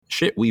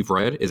Shit We've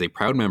Read is a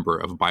proud member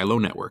of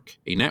Bilo Network,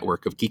 a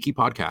network of geeky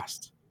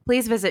podcasts.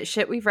 Please visit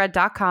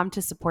shitwe'veread.com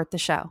to support the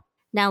show.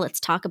 Now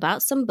let's talk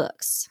about some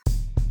books.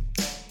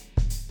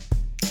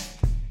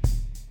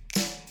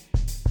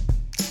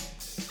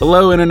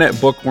 Hello, Internet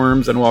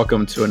bookworms, and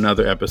welcome to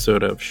another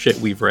episode of Shit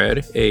We've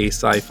Read, a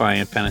sci-fi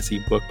and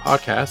fantasy book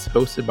podcast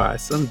hosted by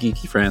some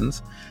geeky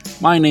friends.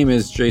 My name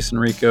is Jason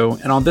Rico,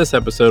 and on this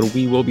episode,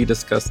 we will be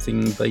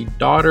discussing The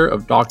Daughter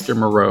of Dr.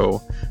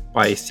 Moreau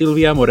by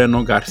Silvia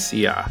Moreno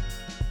Garcia.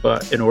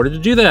 But in order to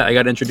do that, I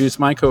got to introduce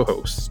my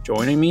co-hosts.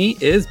 Joining me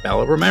is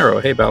Bella Romero.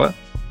 Hey, Bella.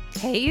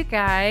 Hey, you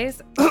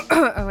guys.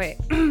 Oh, wait.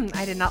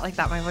 I did not like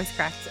that. My voice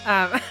cracked.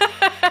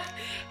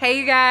 Hey,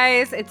 you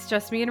guys. It's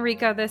just me and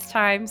Rico this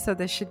time, so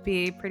this should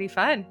be pretty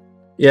fun.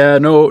 Yeah,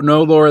 no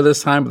Laura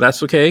this time, but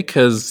that's okay,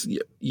 because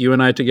you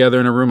and I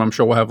together in a room, I'm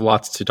sure we'll have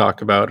lots to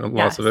talk about and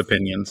lots of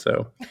opinions.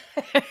 So,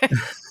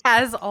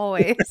 as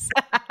always,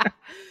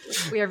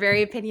 we are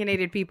very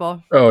opinionated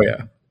people. Oh,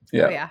 yeah.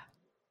 Yeah. Oh, yeah.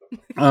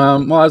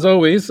 Well, as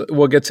always,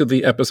 we'll get to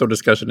the episode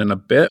discussion in a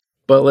bit,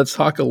 but let's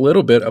talk a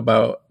little bit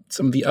about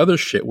some of the other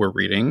shit we're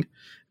reading.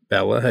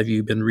 Bella, have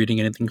you been reading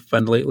anything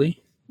fun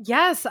lately?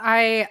 Yes,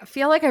 I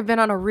feel like I've been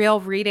on a real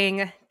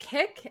reading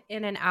kick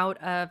in and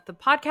out of the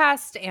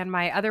podcast and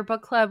my other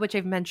book club, which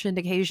I've mentioned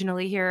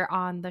occasionally here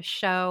on the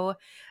show.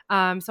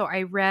 So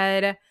I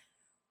read,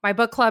 my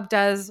book club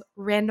does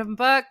random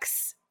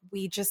books.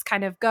 We just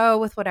kind of go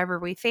with whatever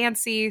we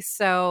fancy.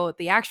 So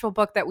the actual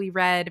book that we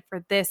read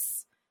for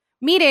this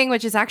meeting,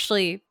 which is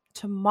actually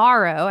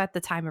tomorrow at the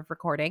time of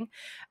recording,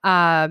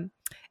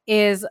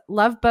 is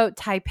Love Boat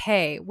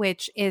Taipei,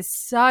 which is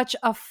such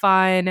a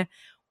fun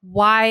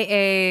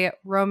YA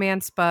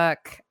romance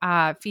book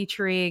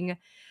featuring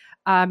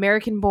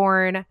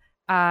American-born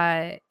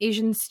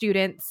Asian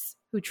students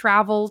who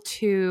travel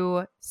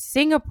to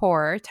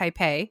Singapore,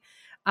 Taipei,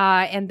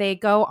 and they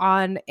go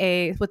on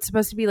what's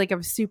supposed to be like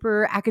a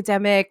super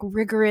academic,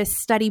 rigorous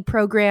study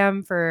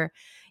program for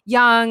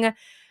young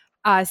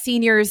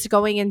seniors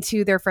going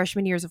into their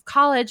freshman years of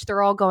college.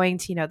 They're all going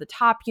to, the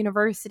top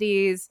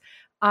universities.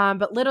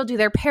 But little do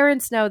their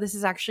parents know this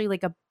is actually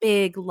like a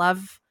big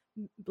love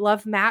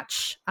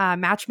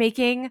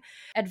matchmaking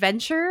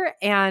adventure,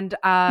 and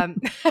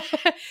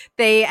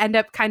they end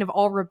up kind of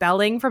all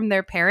rebelling from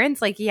their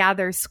parents. Like, yeah,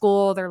 their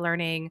school, they're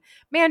learning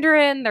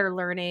Mandarin, they're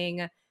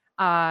learning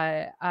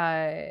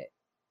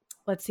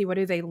let's see, what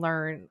do they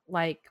learn?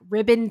 Like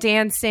ribbon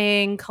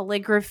dancing,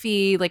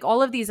 calligraphy, like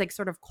all of these like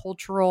sort of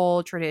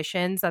cultural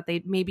traditions that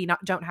they maybe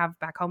don't have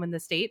back home in the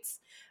States.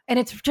 And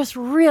it's just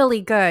really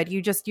good.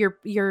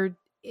 You're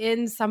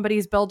in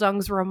somebody's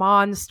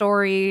Bildungsroman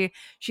story.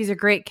 She's a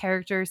great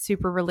character,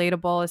 super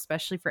relatable,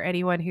 especially for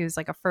anyone who's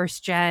like a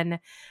first gen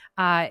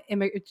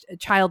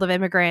child of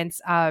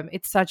immigrants.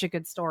 It's such a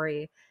good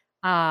story.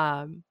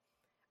 I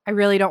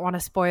really don't want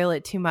to spoil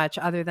it too much,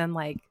 other than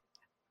like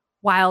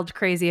wild,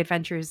 crazy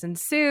adventures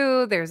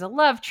ensue. There's a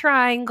love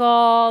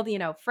triangle,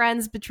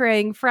 friends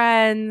betraying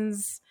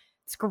friends.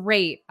 It's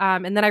great.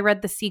 And then I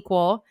read the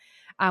sequel,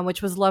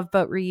 which was Love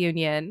Boat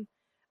Reunion,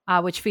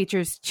 which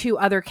features two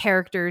other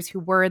characters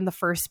who were in the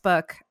first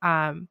book,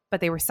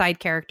 but they were side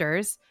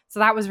characters. So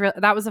that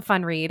was a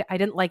fun read. I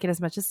didn't like it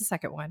as much as the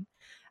second one.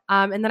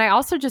 And then I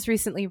also just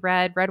recently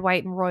read Red,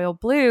 White, and Royal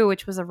Blue,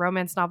 which was a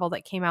romance novel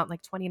that came out in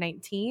like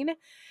 2019.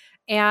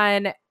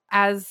 And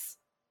as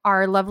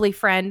our lovely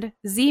friend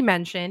Z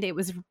mentioned, it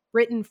was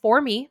written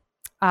for me.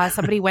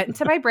 Somebody went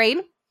into my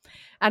brain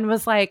and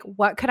was like,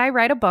 what could I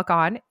write a book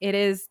on? It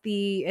is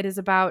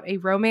about a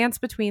romance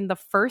between the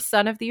first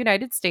son of the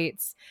United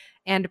States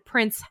and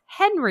Prince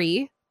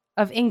Henry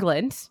of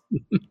England.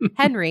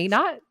 Henry,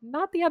 not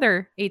the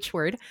other H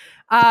word.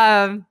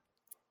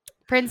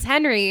 Prince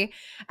Henry.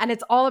 And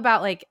it's all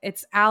about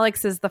it's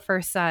Alex is the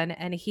first son,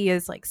 and he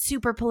is like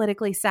super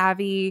politically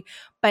savvy,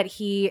 but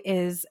he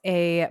is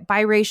a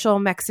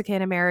biracial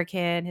Mexican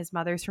American. His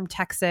mother's from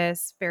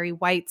Texas, very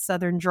white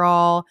Southern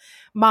drawl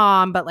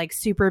mom, but like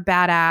super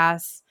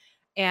badass.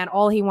 And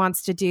all he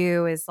wants to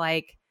do is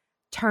like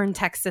turn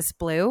Texas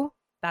blue.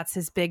 That's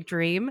his big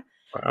dream.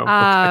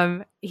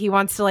 Wow. He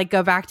wants to like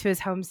go back to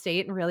his home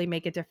state and really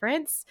make a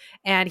difference.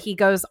 And he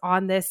goes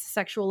on this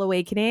sexual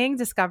awakening,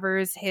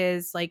 discovers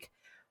his like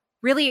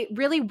really,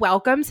 really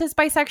welcomes his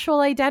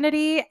bisexual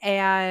identity,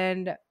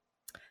 and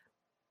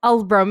a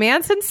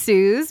romance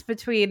ensues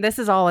between, this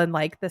is all in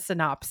like the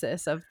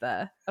synopsis of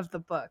the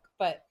book,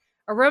 but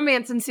a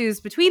romance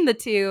ensues between the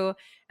two,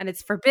 and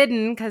it's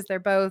forbidden because they're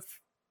both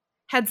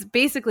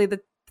basically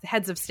the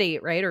heads of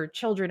state, right? Or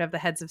children of the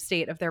heads of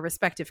state of their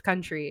respective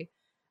country.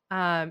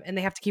 And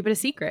they have to keep it a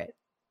secret.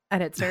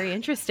 And it's very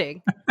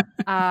interesting.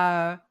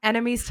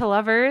 Enemies to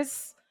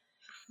lovers.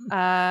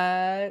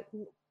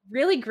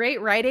 Really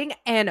great writing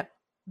and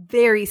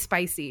very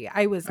spicy.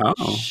 I was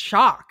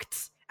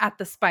shocked at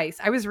the spice.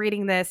 I was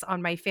reading this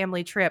on my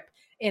family trip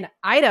in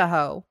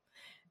Idaho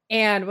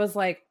and was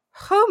like,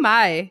 oh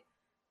my,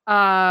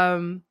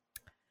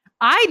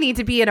 I need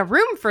to be in a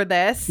room for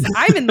this.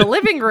 I'm in the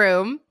living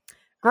room.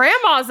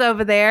 Grandma's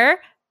over there.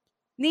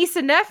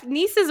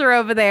 Nieces are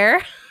over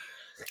there.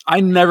 I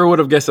never would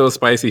have guessed it was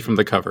spicy from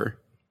the cover.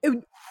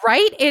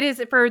 Right? It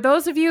is, for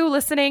those of you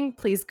listening,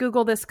 please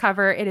Google this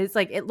cover. It is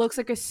like, it looks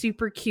like a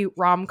super cute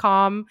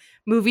rom-com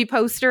movie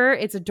poster.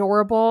 It's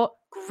adorable.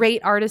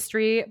 Great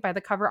artistry by the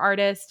cover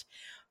artist.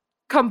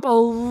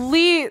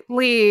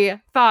 Completely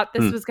thought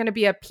this was going to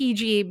be a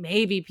PG,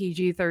 maybe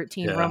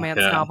PG-13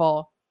 romance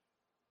novel.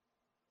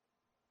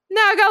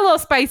 No, it got a little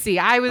spicy.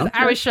 I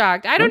was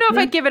shocked. I don't know if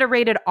I'd give it a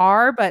rated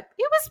R, but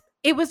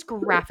it was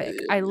graphic.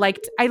 I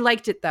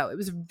liked it though. It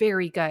was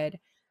very good.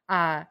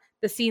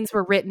 The scenes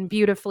were written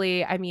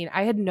beautifully. I mean,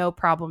 I had no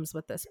problems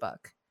with this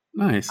book.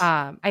 Nice.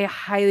 I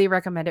highly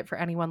recommend it for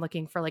anyone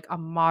looking for like a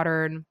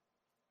modern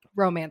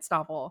romance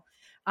novel.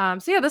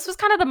 So yeah, this was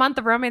kind of the month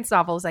of romance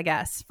novels, I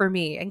guess, for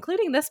me,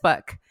 including this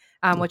book,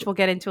 which we'll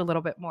get into a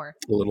little bit more.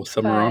 A little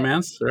summer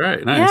romance. All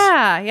right, nice.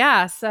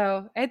 Yeah.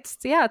 So it's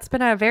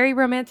been a very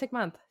romantic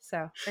month.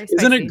 So very spicy.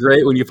 Isn't it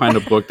great when you find a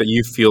book that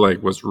you feel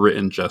like was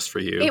written just for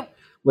you?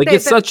 I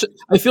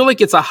feel like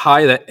it's a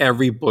high that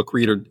every book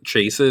reader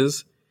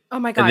chases. Oh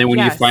my God. And then when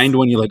you find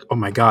one, you're like, oh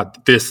my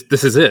God, this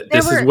is it.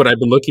 This is what I've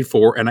been looking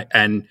for.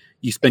 And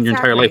you spend your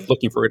entire life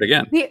looking for it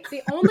again.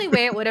 The only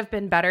way it would have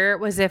been better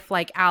was if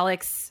like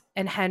Alex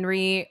and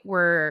Henry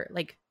were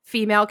like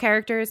female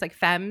characters, like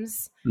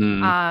femmes.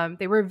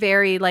 They were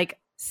very like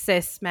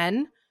cis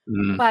men,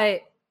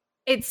 but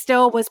it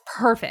still was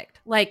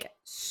perfect. Like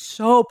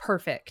so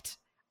perfect.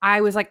 I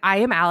was like, I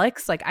am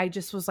Alex. Like I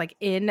just was like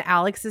in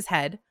Alex's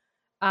head.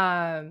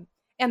 And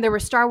there were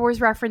Star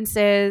Wars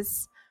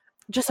references.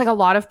 Just like a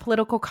lot of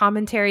political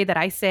commentary that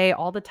I say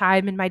all the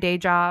time in my day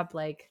job.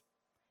 Like,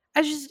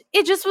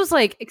 it just was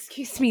like,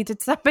 excuse me,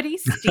 did somebody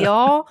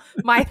steal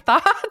my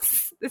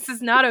thoughts? This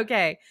is not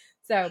okay.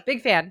 So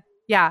big fan.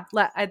 Yeah.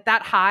 At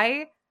that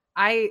high,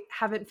 I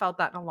haven't felt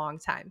that in a long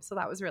time. So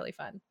that was really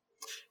fun.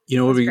 You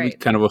know, it would be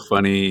kind of a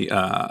funny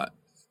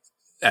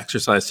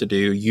exercise to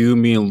do. You,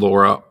 me, and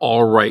Laura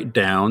all write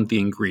down the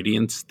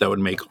ingredients that would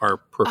make our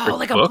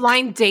perfect book. A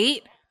blind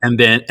date? And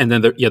then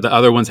the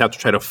other ones have to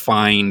try to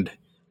find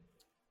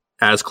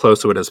as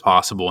close to it as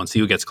possible and see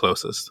who gets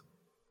closest.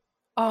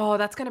 Oh,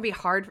 that's going to be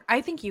hard. I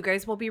think you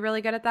guys will be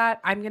really good at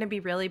that. I'm going to be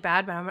really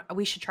bad, but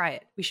we should try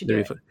it. We should do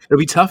it. It'll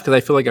be tough because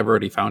I feel like I've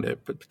already found it,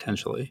 but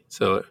potentially.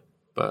 So,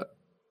 but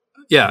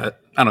yeah, I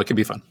don't know. It could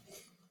be fun.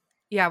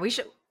 Yeah, we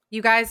should.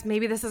 You guys,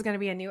 maybe this is going to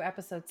be a new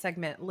episode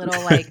segment,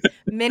 little like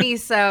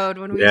mini-sode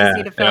when we just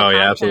need to fill content.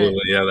 Yeah,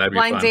 absolutely. Yeah, that'd be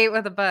blind fun. Date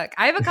with a book.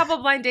 I have a couple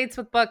blind dates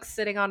with books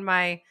sitting on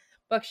my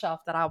bookshelf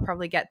that I'll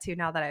probably get to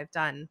now that I've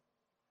done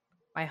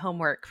my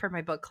homework for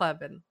my book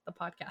club and the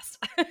podcast.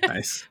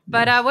 Nice.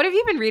 But what have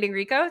you been reading,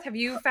 Rico? Have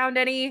you found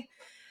any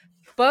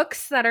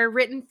books that are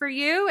written for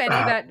you? Any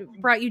that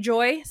brought you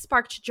joy,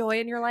 sparked joy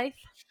in your life?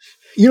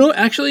 You know,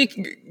 actually,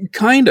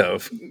 kind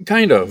of.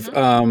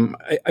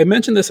 I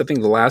mentioned this, I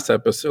think, the last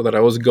episode, that I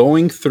was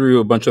going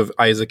through a bunch of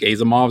Isaac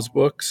Asimov's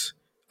books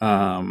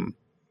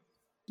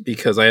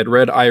because I had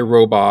read I,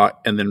 Robot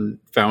and then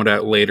found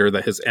out later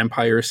that his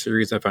Empire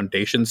series and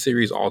Foundation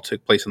series all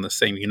took place in the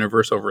same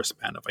universe over a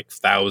span of like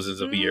thousands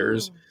of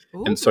years.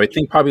 Ooh. And so I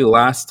think probably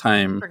last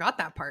time forgot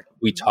that part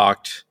we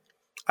talked,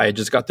 I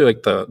just got through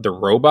like the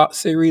Robot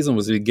series and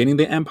was beginning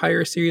the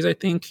Empire series, I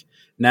think.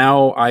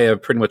 Now I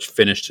have pretty much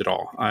finished it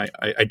all.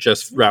 I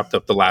just wrapped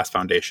up the last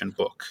Foundation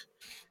book.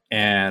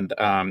 And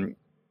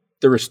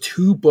there was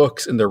 2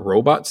 books in the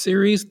Robot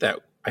series that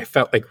I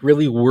felt like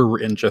really were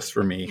written just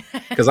for me.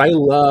 Because I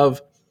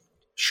love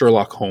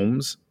Sherlock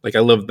Holmes. Like I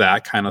love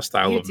that kind of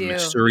style of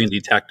mystery and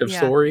detective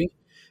story.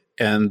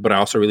 But I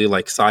also really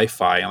like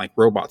sci-fi and like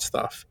robot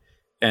stuff.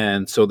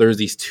 And so there's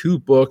these 2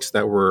 books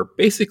that were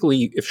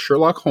basically if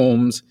Sherlock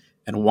Holmes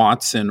and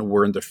Watson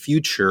were in the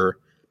future,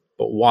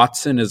 but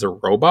Watson is a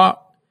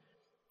robot.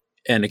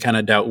 And it kind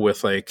of dealt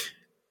with like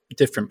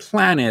different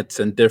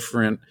planets and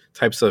different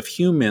types of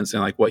humans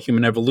and like what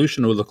human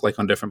evolution would look like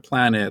on different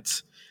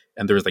planets.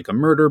 And there was like a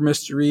murder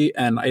mystery.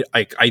 And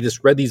I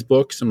just read these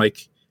books and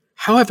like,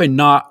 how have I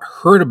not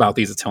heard about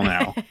these until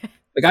now?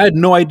 Like I had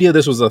no idea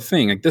this was a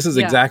thing. Like this is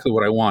exactly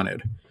what I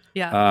wanted.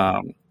 Yeah.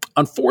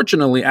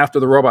 Unfortunately, after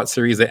the Robot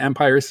series, the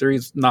Empire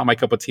series, not my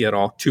cup of tea at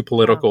all. Too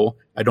political.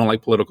 I don't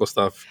like political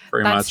stuff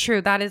very much. That's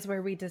true. That is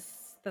where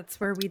that's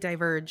where we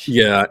diverge.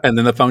 Yeah. And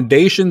then the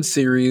Foundation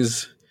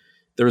series,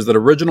 there was the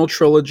original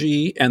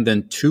trilogy and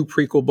then 2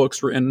 prequel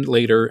books were in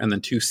later and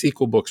then 2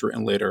 sequel books were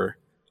in later.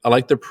 I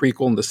like the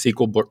prequel and the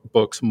sequel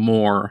books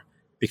more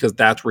because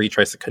that's where he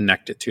tries to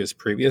connect it to his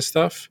previous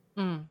stuff.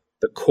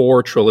 The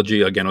core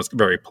trilogy, again, was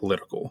very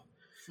political.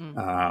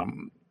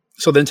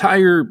 So the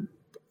entire,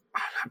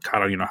 God, I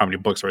don't even know how many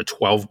books. There were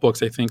 12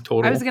 books, I think,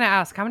 total. I was going to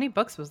ask, how many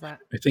books was that?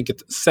 I think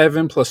it's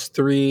 7 plus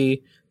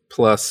 3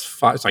 plus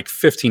 5. It's like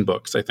 15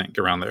 books, I think,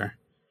 around there.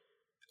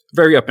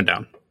 Very up and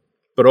down.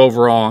 But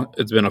overall,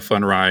 it's been a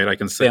fun ride. I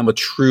can say I'm a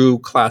true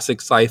classic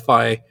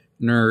sci-fi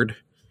nerd.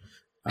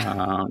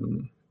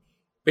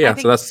 But yeah,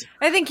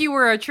 I think you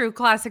were a true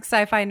classic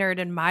sci-fi nerd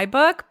in my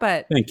book,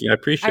 but thank you. I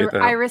appreciate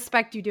that. I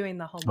respect you doing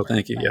the homework. Oh,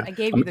 thank you. Yeah, I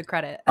gave you the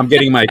credit. I'm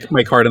getting my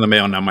card in the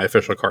mail now, my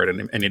official card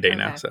any day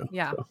now. So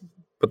yeah.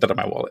 put that in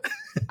my wallet.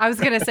 I was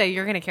going to say,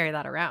 you're going to carry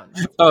that around.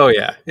 Oh,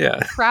 yeah. Yeah.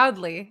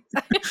 Proudly.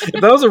 If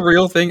that was a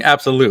real thing,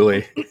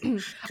 absolutely. Can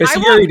I see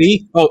your want-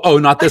 ID? Oh,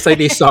 not this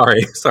ID.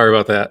 Sorry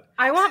about that.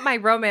 I want my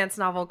romance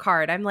novel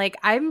card.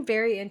 I'm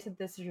very into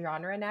this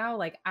genre now.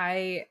 Like,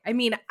 I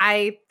mean,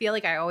 I feel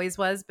like I always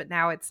was, but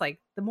now it's like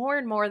the more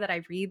and more that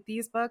I read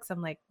these books,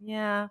 I'm like,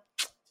 yeah,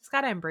 just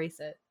got to embrace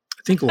it.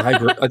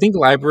 I think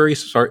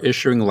libraries start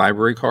issuing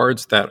library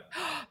cards that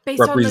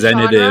Based on the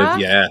representative, genre?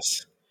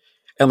 yes.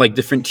 And like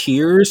different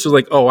tiers. So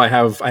like, oh, I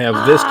have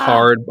this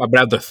card, but I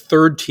have the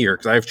third tier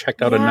because I've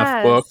checked out enough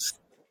Yes. books.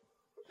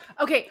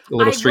 Okay. A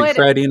little street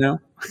cred, you know?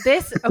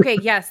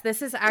 Yes,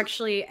 this is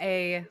actually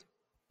a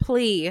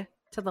plea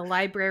to the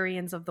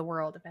librarians of the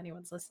world, if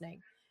anyone's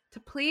listening, to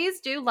please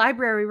do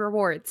library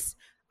rewards.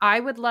 I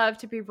would love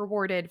to be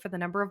rewarded for the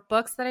number of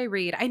books that I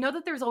read. I know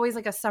that there's always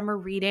like a summer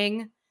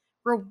reading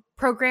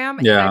program.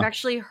 And Yeah. I've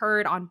actually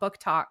heard on Book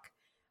Talk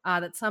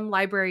that some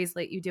libraries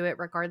let you do it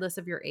regardless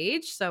of your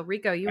age. So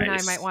Rico, you and I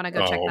Nice. might want to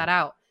go check that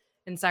out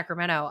in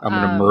Sacramento. I'm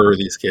going to murder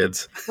these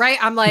kids. Right?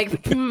 I'm like,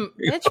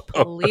 bitch,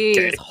 please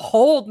Okay.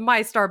 hold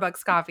my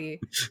Starbucks coffee.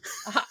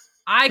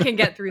 I can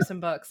get through some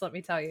books, let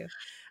me tell you.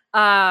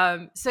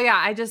 So yeah,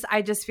 I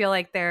just feel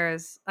like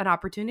there's an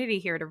opportunity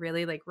here to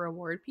really like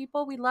reward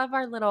people. We love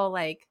our little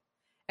like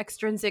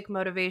extrinsic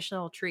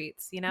motivational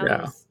treats, you know? Yeah.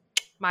 Those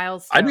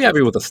milestones. I'd be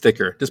happy with a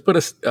sticker. Just put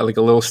a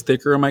little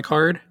sticker on my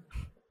card.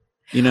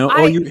 You know,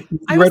 I you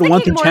was read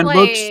 1 through thinking 10 more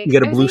books, like- you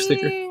get a I was blue thinking-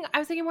 sticker. I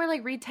was thinking more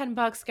like read 10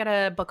 books, get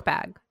a book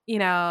bag. You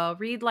know,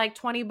 read like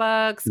 20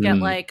 books, get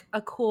like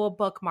a cool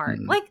bookmark.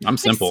 Like I'm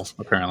simple,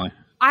 apparently.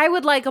 I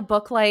would like a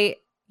book light.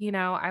 You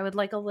know, I would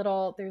like a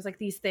little, there's like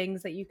these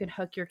things that you can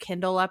hook your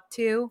Kindle up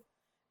to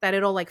that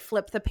it'll like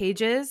flip the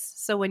pages.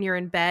 So when you're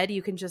in bed,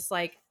 you can just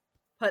like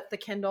put the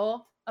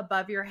Kindle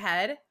above your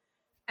head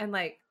and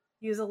like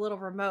use a little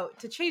remote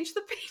to change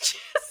the pages.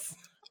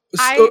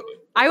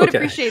 I would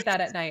appreciate that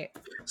at night.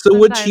 So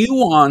what Sometimes. you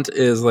want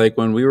is like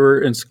when we were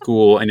in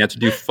school and you had to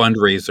do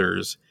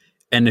fundraisers,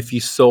 and if you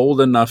sold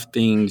enough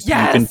things, you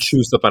can Yes.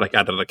 choose stuff out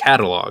of the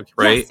catalog,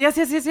 right? Yes.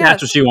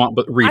 That's what you want,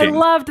 but I reading.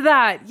 loved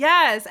that.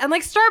 Yes. And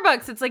like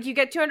Starbucks, it's like you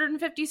get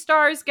 250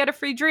 stars, get a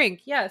free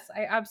drink. Yes,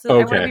 I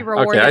absolutely I want to be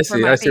rewarded. Okay, I for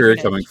see. my I see where you're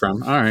patronage. coming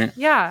from. All right.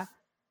 Yeah.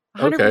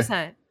 Okay.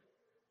 100%.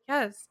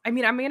 Yes. I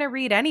mean, I'm going to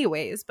read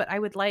anyways, but I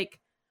would like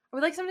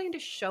something to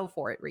show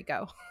for it,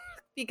 Rico.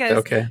 Because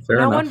Okay, fair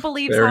no enough. one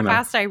believes Fair how enough.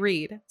 fast I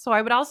read. So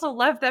I would also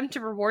love them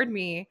to reward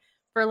me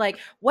for like,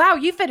 wow,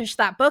 you finished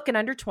that book in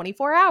under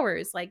 24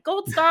 hours. Like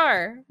gold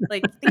star.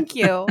 Like, thank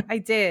you. I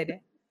did.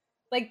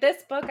 Like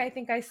this book, I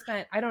think I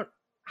spent,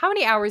 how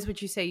many hours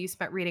would you say you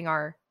spent reading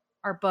our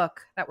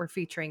book that we're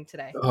featuring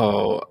today?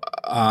 Oh,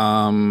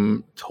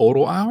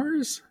 total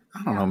hours?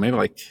 I don't know, maybe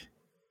like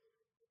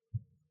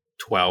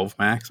 12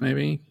 max,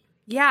 maybe.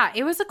 Yeah,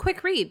 it was a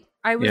quick read.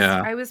 I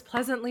Yeah. was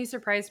pleasantly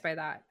surprised by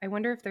that. I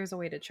wonder if there's a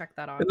way to check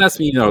that off. And that's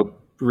me, you know,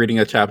 reading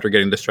a chapter,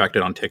 getting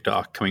distracted on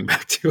TikTok, coming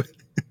back to it.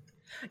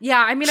 Yeah,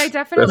 I mean, I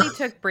definitely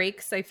took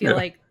breaks. I feel Yeah.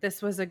 like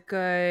this was a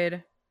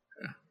good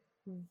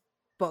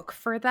book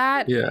for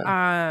that. Yeah.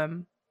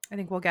 I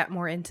think we'll get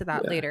more into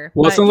that Yeah. later.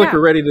 Well, it But sounds like yeah.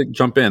 we're ready to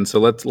jump in. So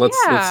let's Yeah,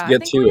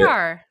 get I think to we it.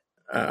 are.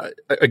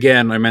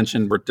 Again, I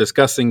mentioned we're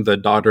discussing The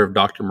Daughter of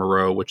Dr.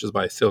 Moreau, which is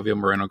by Silvia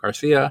Moreno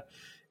Garcia.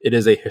 It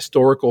is a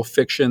historical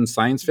fiction,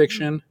 science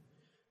fiction.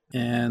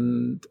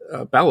 And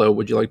Bella,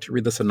 would you like to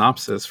read the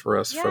synopsis for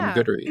us from Yeah.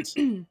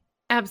 Goodreads?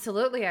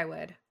 Absolutely, I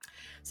would.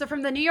 So,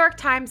 from the New York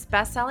Times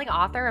bestselling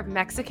author of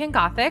Mexican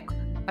Gothic,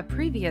 a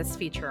previous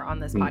feature on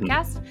this Mhm.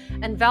 podcast,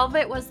 and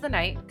Velvet Was the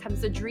Night,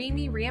 comes a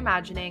dreamy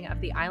reimagining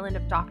of the island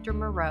of Dr.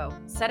 Moreau,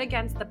 set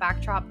against the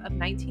backdrop of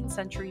 19th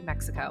century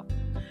Mexico.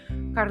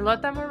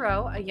 Carlota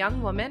Moreau, a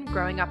young woman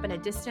growing up in a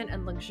distant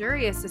and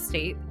luxurious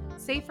estate,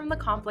 safe from the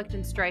conflict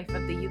and strife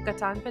of the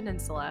Yucatan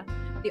Peninsula,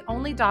 the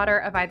only daughter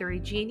of either a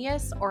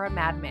genius or a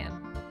madman.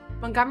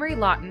 Montgomery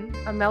Lawton,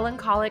 a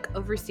melancholic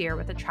overseer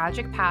with a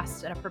tragic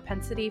past and a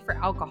propensity for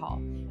alcohol,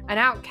 an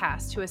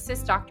outcast who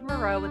assists Dr.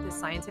 Moreau with his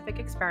scientific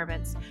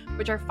experiments,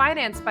 which are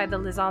financed by the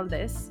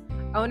Lizaldes,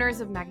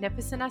 owners of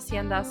magnificent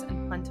haciendas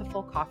and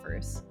plentiful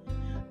coffers.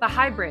 The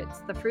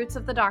hybrids, the fruits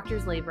of the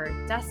doctor's labor,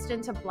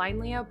 destined to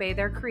blindly obey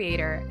their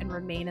creator and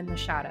remain in the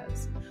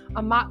shadows,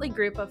 a motley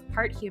group of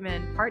part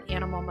human, part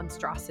animal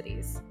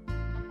monstrosities.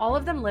 All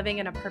of them living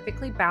in a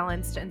perfectly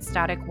balanced and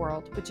static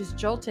world, which is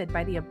jolted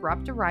by the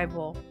abrupt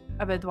arrival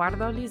of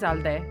Eduardo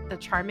Lizalde, the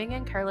charming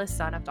and careless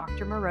son of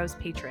Dr. Moreau's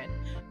patron,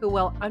 who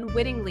will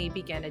unwittingly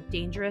begin a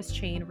dangerous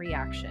chain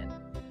reaction.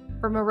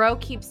 For Moreau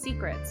keeps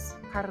secrets,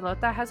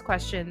 Carlota has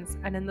questions,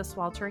 and in the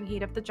sweltering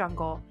heat of the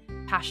jungle,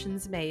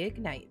 passions may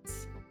ignite.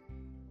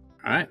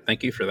 All right,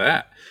 thank you for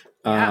that.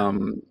 Yeah.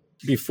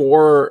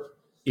 Before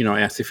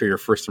I ask you for your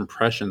first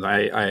impressions,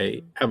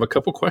 I have a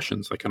couple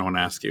questions I kind of want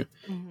to ask you.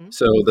 Mm-hmm.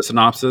 So the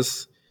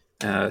synopsis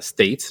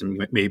states,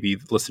 and maybe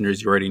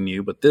listeners you already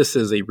knew, but this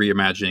is a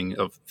reimagining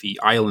of The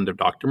Island of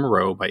Dr.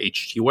 Moreau by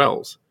H.G.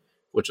 Wells,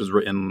 which was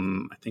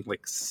written, I think,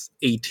 like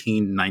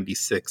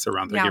 1896,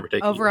 around there, give or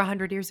take. Over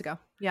 100 years ago.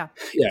 Yeah.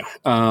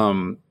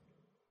 Yeah.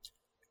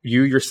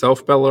 You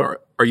yourself, Bella,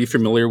 are you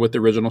familiar with the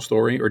original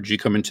story, or did you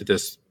come into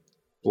this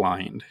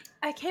blind?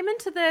 I came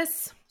into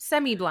this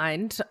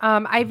semi-blind.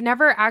 I've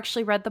never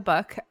actually read the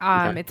book.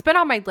 Okay. It's been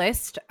on my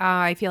list.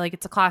 I feel like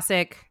it's a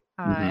classic.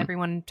 Mhm.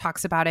 Everyone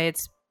talks about it.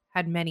 It's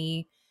had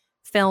many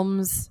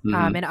films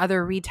Mhm. and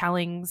other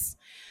retellings.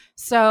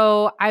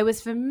 So I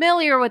was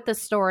familiar with the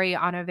story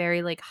on a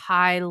very like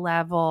high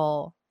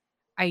level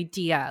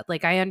idea.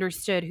 Like I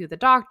understood who the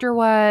doctor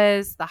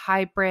was, the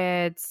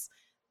hybrids,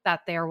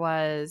 that there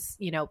was,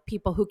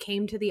 people who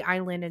came to the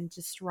island and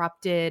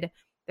disrupted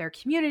their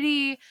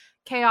community,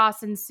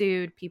 chaos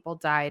ensued, people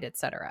died,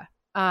 etc.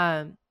 So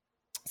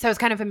I was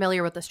kind of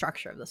familiar with the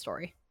structure of the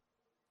story,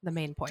 the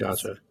main points.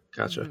 Gotcha.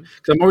 Mhm.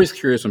 Because I'm always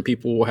curious when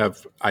people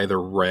have either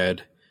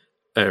read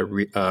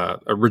a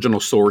original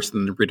source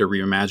and read a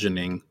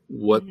reimagining,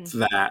 what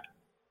Mhm. that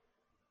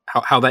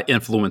how that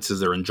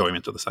influences their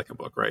enjoyment of the second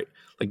book, right?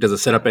 Like, does it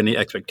set up any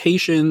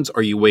expectations?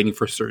 Are you waiting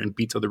for certain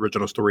beats of the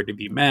original story to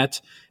be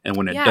met? And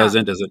when it Yeah.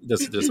 doesn't, does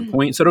it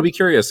disappoint? So it'll be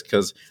curious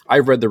because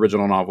I've read the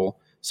original novel,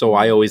 so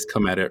I always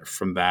come at it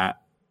from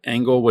that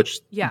angle, which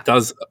Yeah.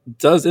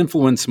 does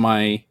influence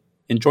my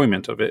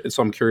enjoyment of it.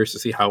 So I'm curious to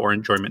see how our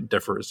enjoyment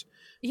differs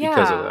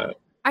because of Yeah. that.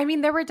 I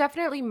mean, there were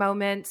definitely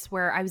moments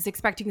where I was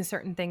expecting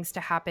certain things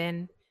to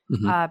happen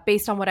Mhm.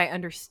 based on what I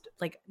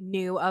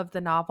knew of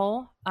the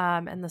novel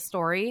and the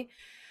story.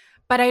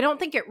 But I don't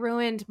think it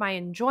ruined my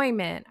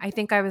enjoyment. I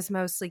think I was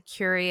mostly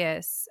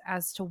curious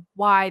as to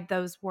why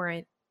those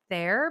weren't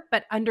there,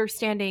 but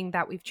understanding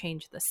that we've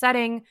changed the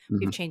setting,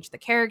 we've Mhm. changed the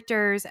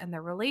characters and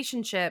their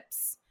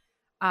relationships.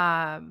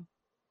 Um,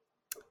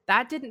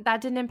 that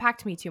didn't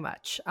impact me too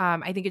much.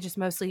 I think it just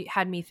mostly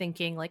had me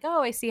thinking like,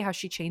 oh, I see how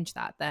she changed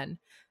that then,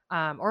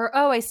 or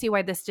oh, I see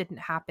why this didn't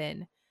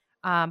happen.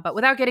 But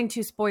without getting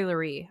too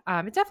spoilery,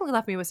 it definitely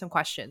left me with some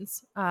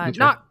questions. Okay.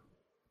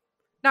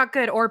 Not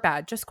good or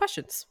bad, just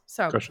questions.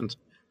 So Questions.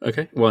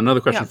 Okay. Well, another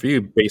question yeah, for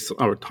you, based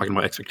on we're talking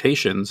about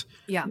expectations.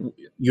 yeah.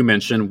 You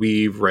mentioned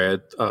we've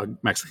read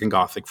Mexican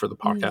Gothic for the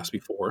Mm-hmm. podcast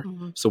before,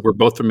 Mm-hmm. so we're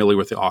both familiar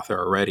with the author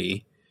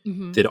already.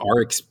 Mm-hmm. Did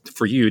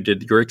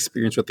your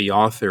experience with the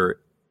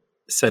author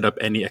set up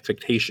any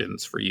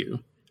expectations for you,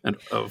 and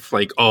of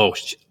like, oh,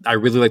 I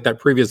really like that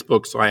previous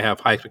book, so I have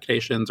high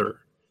expectations, or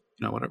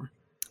whatever.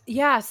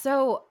 Yeah.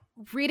 So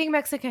reading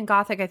Mexican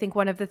Gothic, I think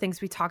one of the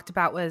things we talked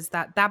about was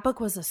that book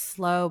was a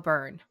slow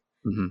burn,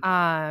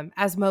 Mm-hmm.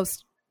 as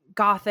most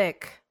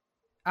Gothic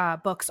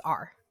books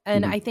are.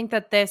 And Mm-hmm. I think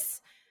that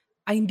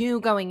I knew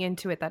going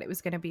into it that it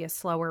was going to be a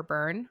slower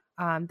burn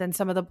than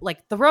some of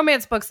the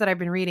romance books that I've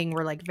been reading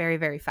were like very,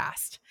 very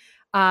fast.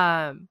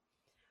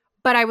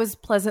 But I was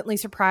pleasantly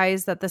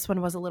surprised that this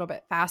one was a little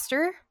bit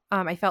faster.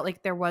 I felt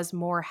like there was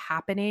more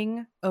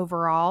happening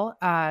overall.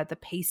 The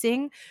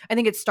pacing, I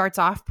think it starts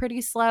off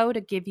pretty slow to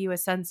give you a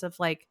sense of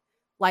like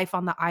life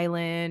on the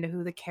island,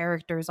 who the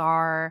characters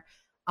are.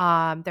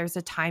 There's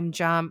a time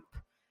jump.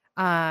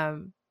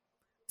 Um,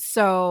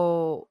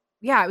 so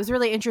yeah, it was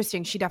really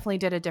interesting. She definitely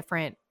did a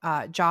different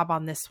job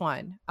on this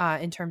one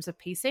in terms of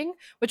pacing,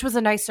 which was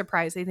a nice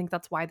surprise. I think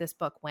that's why this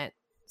book went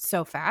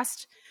so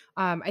fast.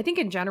 I think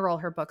in general,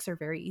 her books are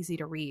very easy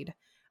to read.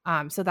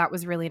 So that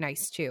was really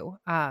nice too.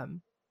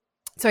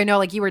 So I know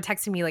like you were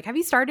texting me like, have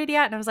you started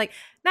yet? And I was like,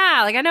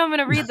 nah, like I know I'm going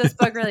to read this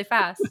book really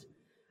fast.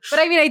 But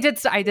I mean, I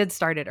did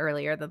start it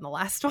earlier than the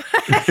last one,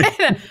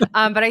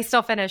 but I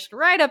still finished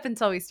right up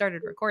until we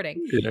started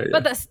recording. Yeah.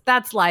 But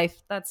that's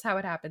life. That's how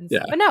it happens.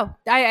 Yeah. But no,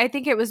 I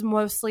think it was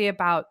mostly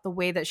about the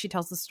way that she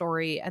tells the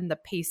story and the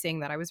pacing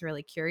that I was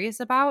really curious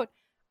about,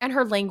 and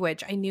her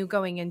language. I knew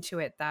going into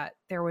it that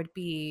there would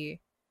be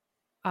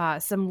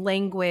some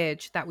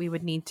language that we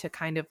would need to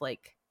kind of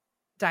like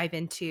dive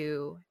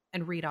into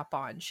and read up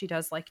on. She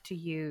does like to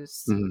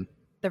use Mm-hmm.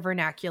 the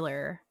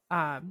vernacular,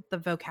 the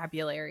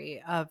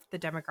vocabulary of the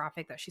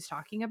demographic that she's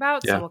talking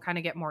about. Yeah. So we'll kind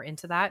of get more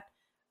into that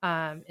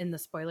in the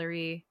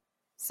spoilery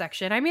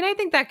section. I mean, I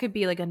think that could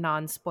be like a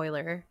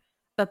non-spoiler,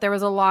 but there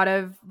was a lot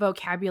of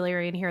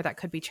vocabulary in here that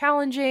could be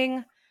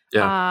challenging.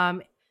 Yeah.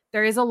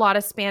 There is a lot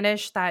of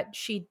Spanish that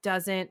she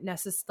doesn't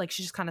necessarily, like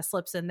she just kind of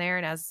slips in there.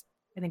 And as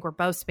I think we're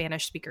both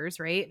Spanish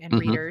speakers, right? And Mhm.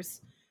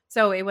 readers.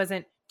 So it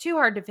wasn't too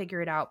hard to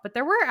figure it out. But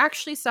there were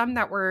actually some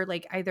that were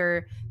like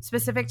either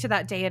specific to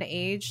that day and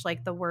age,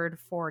 like the word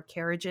for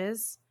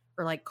carriages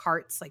or like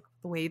carts, like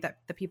the way that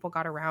the people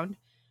got around.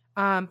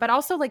 But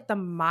also like the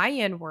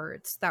Mayan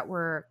words that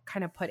were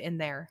kind of put in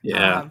there.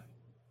 Yeah.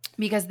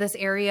 Because this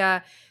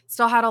area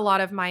still had a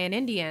lot of Mayan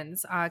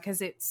Indians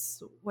because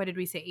it's, what did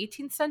we say,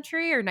 18th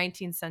century or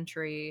 19th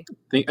century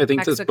I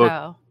think this book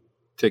Mexico?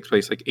 takes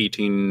place like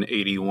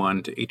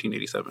 1881 to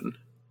 1887.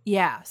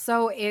 Yeah,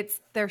 so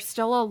there's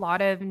still a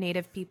lot of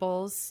native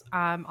peoples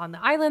on the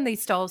island. They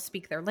still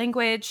speak their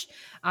language.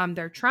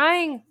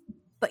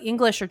 The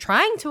English are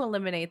trying to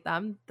eliminate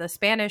them. The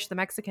Spanish, the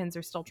Mexicans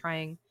are still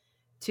trying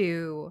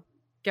to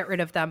get rid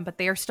of them, but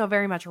they are still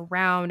very much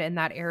around in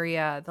that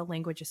area. The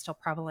language is still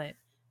prevalent.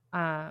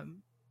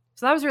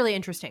 So that was really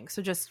interesting.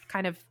 So just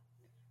kind of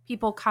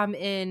people come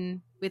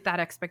in with that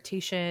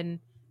expectation,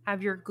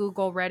 have your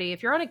Google ready.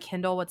 If you're on a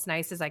Kindle, what's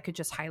nice is I could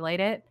just highlight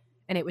it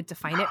and it would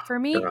define it for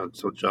me. God, I'm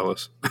so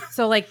jealous.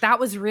 So like that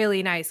was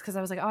really nice because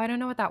I was like, oh, I don't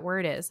know what that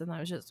word is. And I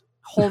was just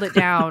hold it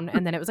down.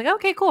 And then it was like,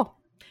 okay, cool.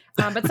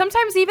 But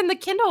sometimes even the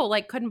Kindle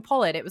like couldn't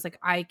pull it. It was like,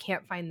 I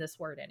can't find this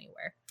word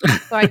anywhere.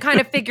 So I kind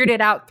of figured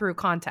it out through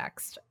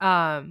context.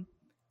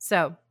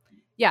 So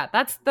yeah,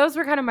 those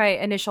were kind of my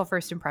initial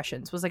first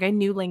impressions. Was like I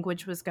knew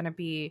language was going to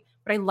be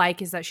what I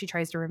like is that she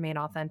tries to remain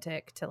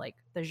authentic to like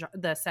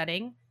the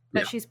setting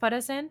that she's put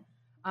us in.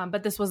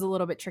 But this was a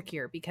little bit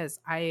trickier because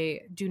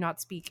I do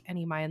not speak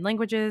any Mayan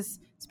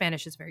languages.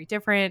 Spanish is very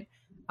different.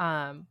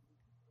 But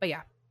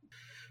yeah.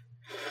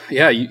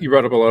 Yeah, you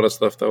brought up a lot of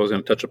stuff that I was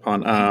going to touch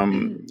upon. I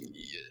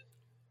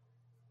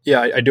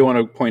do want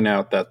to point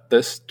out that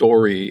this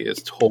story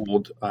is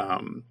told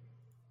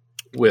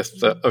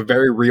with a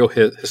very real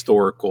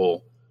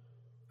historical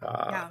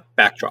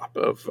backdrop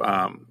of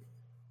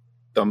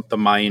the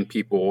Mayan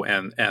people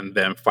and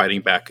them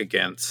fighting back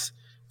against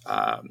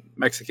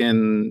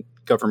Mexican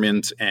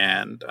government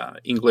and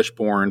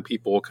English-born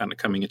people kind of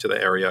coming into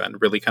the area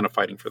and really kind of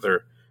fighting for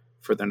their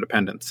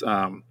independence.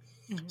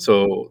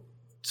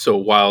 So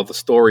while the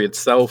story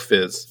itself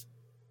is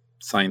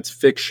science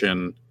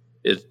fiction,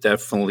 it's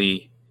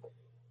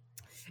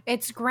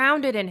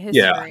grounded in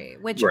history,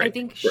 which I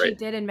think she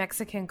did in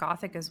Mexican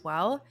Gothic as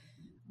well,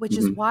 which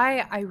is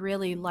why I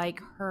really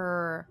like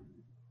her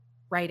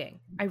writing.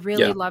 I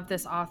really love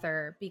this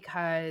author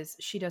because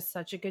she does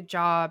such a good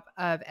job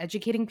of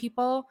educating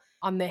people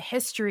on the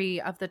history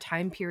of the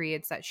time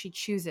periods that she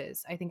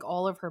chooses. I think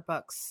all of her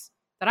books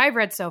that I've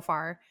read so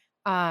far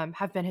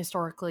have been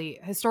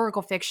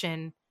historical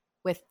fiction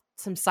with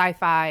some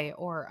sci-fi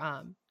or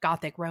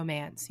Gothic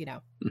romance,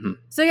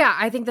 So yeah,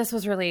 I think this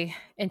was really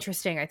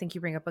interesting. I think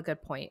you bring up a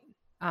good point.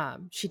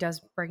 She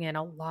does bring in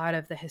a lot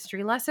of the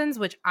history lessons,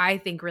 which I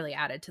think really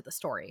added to the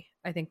story.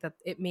 I think that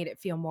it made it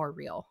feel more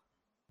real.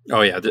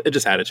 Oh yeah, it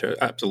just added to it.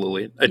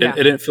 Absolutely. I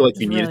didn't feel like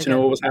you needed to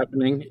know what was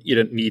happening. You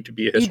didn't need to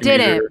be a history major. You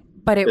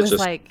didn't, but it was just,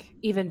 like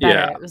even better.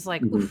 Yeah. It was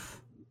like, oof,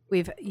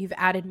 you've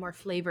added more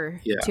flavor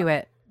to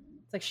it.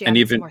 It's like she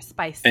added some more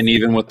spice. And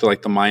even with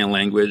the Mayan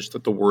language,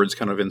 that the words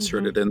kind of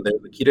inserted in there,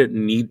 like you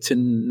didn't need to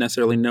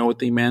necessarily know what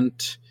they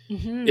meant.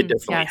 It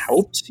definitely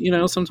helped,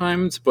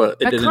 sometimes,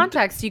 but it didn't.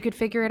 Context, you could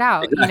figure it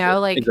out.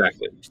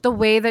 Exactly. The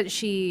way that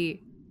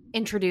she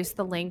introduce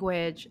the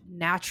language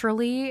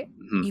naturally,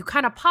 you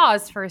kind of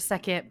pause for a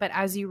second, but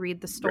as you read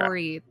the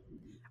story,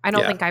 I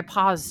don't think I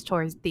paused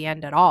towards the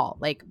end at all.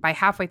 Like by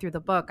halfway through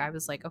the book, I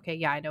was like,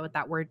 okay, I know what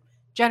that word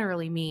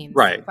generally means.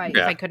 Right. If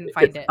I couldn't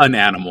find it. An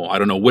animal. I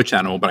don't know which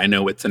animal, but I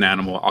know it's an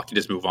animal. I can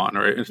just move on,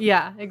 right?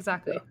 Yeah,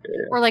 exactly.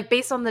 Yeah. Or like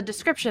based on the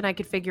description, I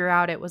could figure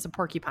out it was a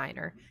porcupine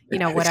or,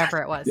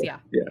 whatever it was. Yeah.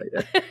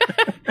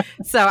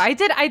 So I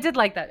did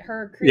like that.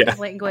 Her creative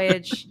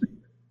language,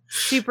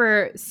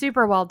 super,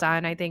 super well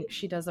done. I think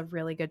she does a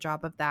really good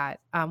job of that.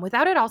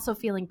 Without it also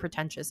feeling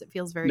pretentious. It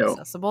feels very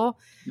accessible,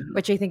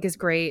 which I think is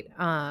great.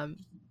 And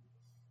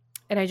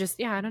I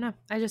just, I don't know.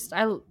 I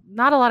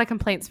not a lot of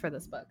complaints for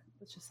this book.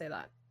 Let's just say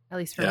that, at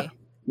least for me.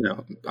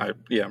 No,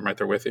 I'm right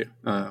there with you.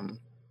 I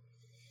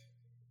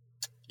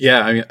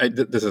mean,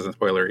 this isn't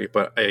spoilery,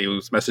 but I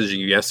was messaging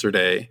you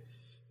yesterday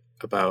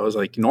about, I was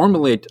like,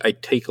 normally I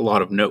take a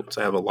lot of notes.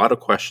 I have a lot of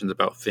questions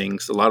about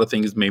things. A lot of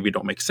things maybe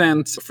don't make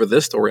sense. For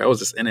this story, I was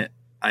just in it.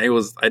 I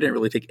didn't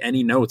really take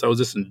any notes. I was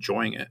just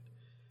enjoying it.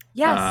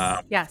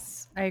 Yes.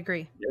 Yes, I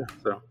agree. Yeah.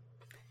 So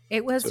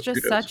it was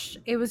just such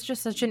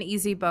an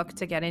easy book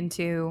to get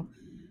into.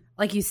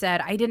 Like you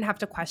said, I didn't have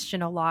to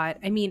question a lot.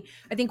 I mean,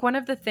 I think one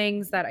of the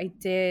things that I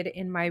did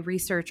in my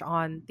research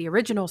on the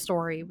original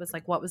story was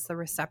like, what was the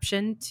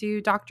reception to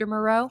Dr.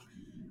 Moreau?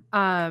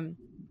 And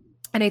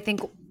I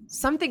think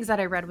some things that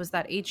I read was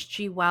that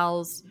H.G.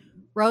 Wells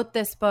wrote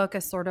this book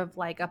as sort of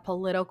like a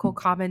political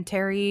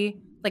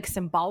commentary, like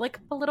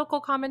symbolic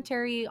political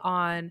commentary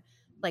on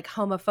like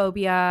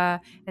homophobia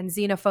and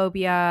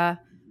xenophobia.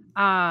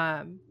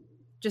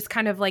 Just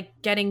kind of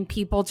like getting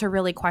people to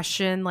really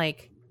question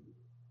like,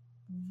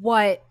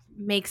 what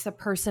makes a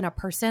person,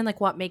 like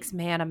what makes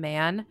man a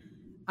man,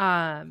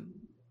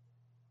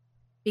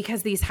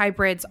 because these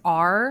hybrids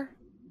are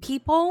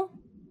people,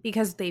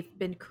 because they've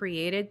been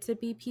created to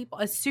be people.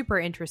 It's super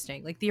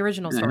interesting, like the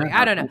original story.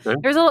 I don't know. Okay.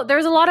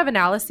 There's a lot of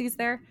analyses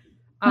there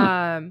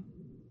that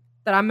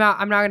I'm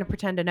not going to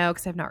pretend to know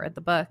because I've not read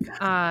the book.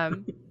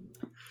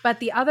 But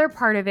the other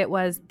part of it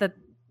was that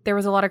there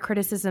was a lot of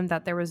criticism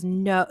that there was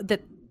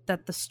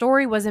that the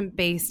story wasn't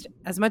based,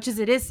 as much as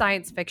it is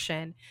science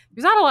fiction,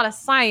 there's not a lot of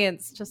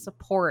science to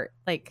support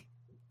like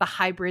the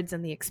hybrids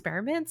and the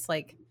experiments.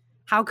 Like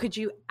how could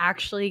you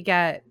actually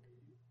get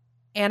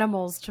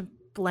animals to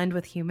blend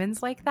with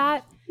humans like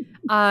that?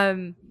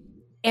 And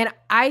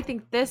I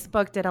think this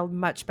book did a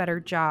much better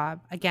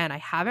job. Again, I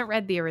haven't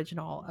read the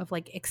original, of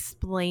like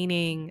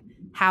explaining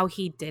how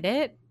he did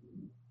it.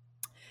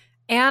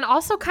 And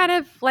also kind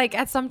of like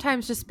at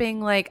sometimes just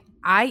being like,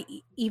 I,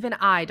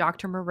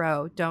 Dr.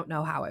 Moreau, don't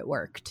know how it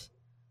worked.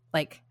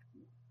 Like,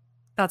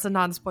 that's a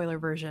non-spoiler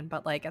version,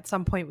 but like at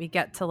some point we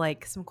get to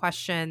like some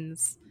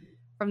questions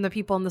from the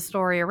people in the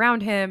story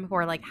around him who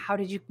are like, how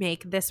did you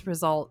make this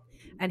result?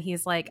 And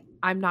he's like,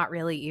 I'm not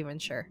really even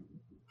sure.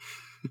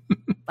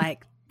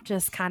 Like,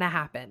 just kind of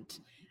happened.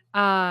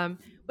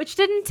 Which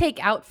didn't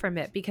take out from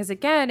it, because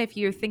again, if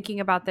you're thinking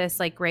about this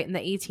like right in the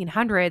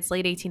 1800s,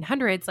 late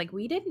 1800s, like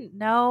we didn't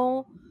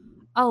know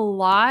a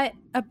lot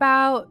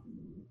about,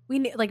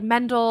 like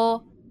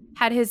Mendel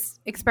had his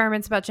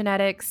experiments about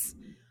genetics,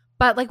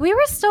 but like we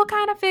were still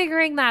kind of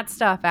figuring that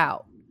stuff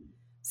out.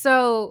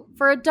 So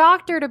for a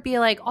doctor to be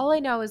like, all I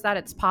know is that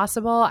it's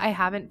possible, I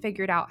haven't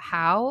figured out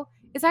how,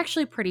 is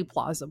actually pretty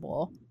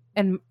plausible.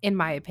 And in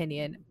my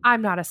opinion,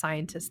 I'm not a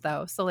scientist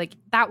though. So like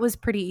that was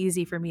pretty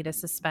easy for me to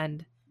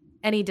suspend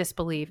any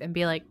disbelief and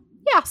be like,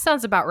 yeah,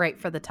 sounds about right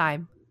for the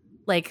time.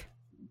 Like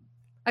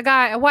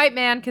a white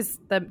man, because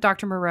the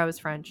Dr. Moreau is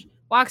French,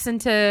 walks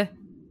into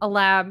a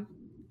lab,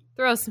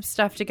 throws some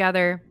stuff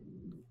together.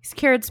 He's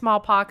cured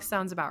smallpox,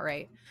 sounds about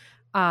right.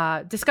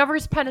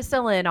 Discovers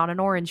penicillin on an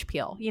orange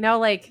peel,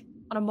 like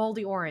on a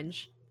moldy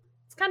orange.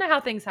 It's kind of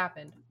how things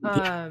happened.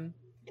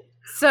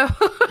 So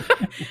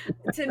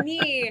to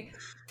me,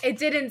 it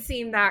didn't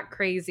seem that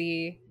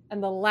crazy.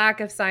 And the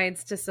lack of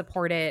science to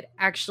support it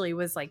actually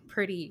was like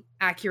pretty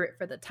accurate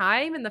for the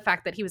time. And the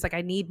fact that he was like,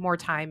 I need more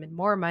time and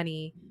more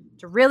money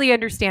to really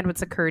understand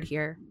what's occurred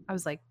here. I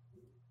was like,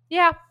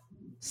 yeah,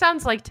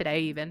 sounds like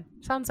today even.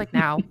 Sounds like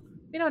now.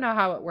 We don't know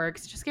how it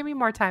works. Just give me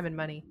more time and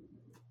money.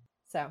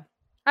 So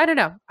I don't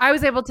know. I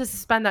was able to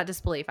suspend that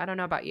disbelief. I don't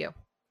know about you.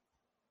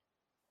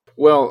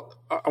 Well,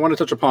 I want to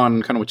touch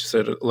upon kind of what you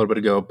said a little bit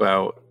ago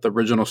about the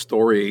original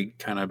story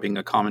kind of being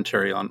a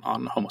commentary on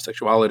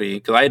homosexuality,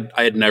 because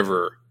I had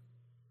never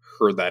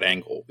heard that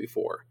angle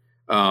before.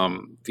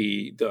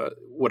 The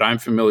what I'm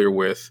familiar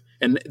with,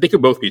 and they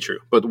could both be true,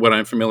 but what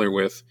I'm familiar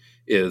with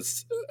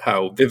is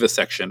how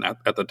vivisection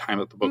at the time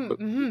that the book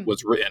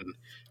was written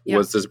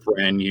was this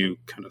brand new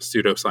kind of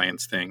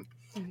pseudoscience thing.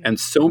 Mm-hmm. And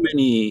so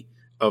many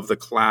of the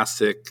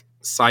classic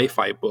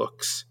sci-fi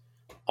books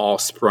all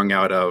sprung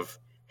out of,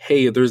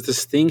 hey, there's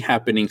this thing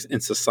happening in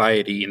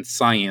society, in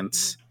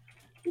science.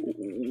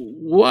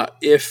 What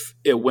if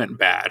it went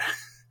bad?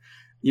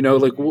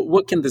 Like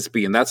what can this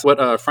be? And that's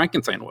what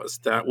Frankenstein was.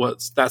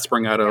 That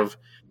sprung out of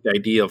the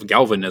idea of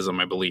galvanism,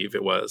 I believe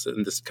it was.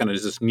 And this kind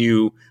of this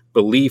new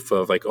belief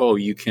of like, oh,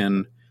 you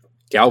can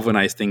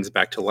galvanize things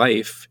back to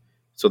life.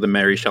 So then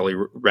Mary Shelley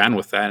ran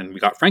with that, and we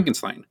got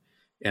Frankenstein.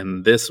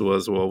 And this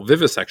was,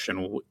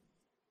 vivisection,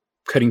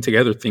 cutting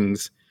together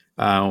things.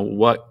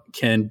 What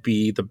can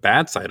be the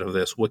bad side of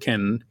this? What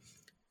can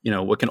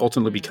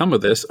ultimately become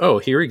of this? Oh,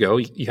 here we go.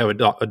 You have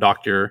a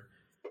doctor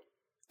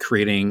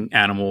creating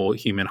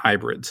animal-human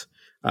hybrids.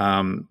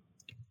 And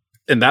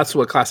that's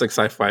what classic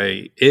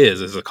sci-fi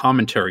is a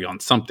commentary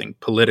on something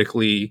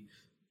politically,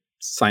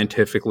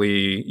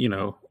 scientifically,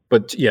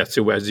 But yeah,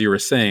 so as you were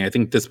saying, I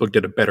think this book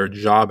did a better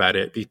job at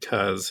it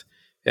because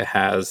it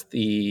has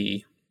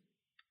the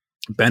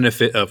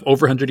benefit of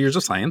over 100 years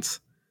of science.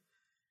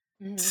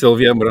 Mm-hmm.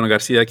 Silvia Moreno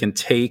Garcia can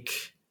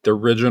take the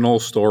original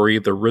story,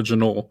 the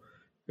original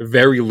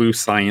very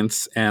loose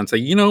science, and say,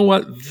 you know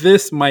what,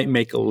 this might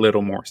make a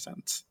little more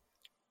sense.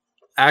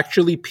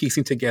 Actually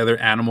piecing together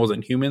animals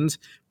and humans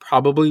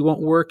probably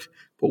won't work,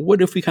 but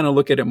what if we kind of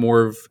look at it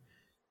more of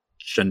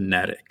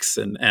genetics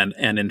and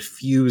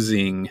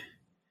infusing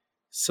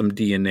some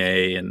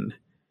DNA and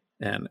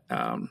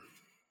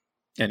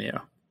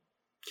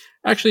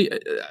Actually,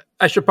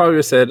 I should probably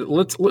have said,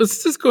 let's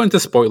just go into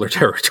spoiler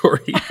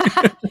territory.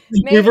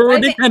 We've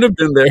already kind of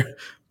been there,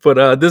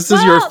 but this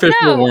is your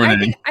official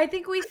warning. I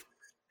think we've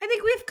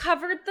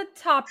covered the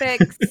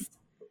topics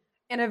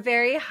in a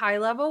very high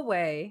level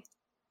way.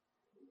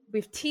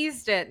 We've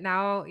teased it.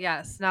 Now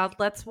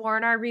let's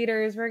warn our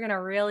readers. We're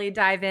gonna really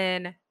dive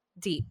in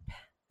deep.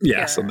 Yeah,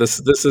 here. So this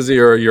is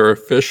your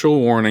official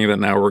warning that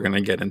now we're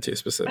gonna get into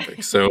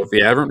specifics. So if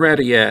you haven't read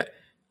it yet,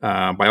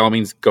 by all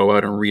means, go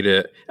out and read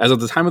it. As of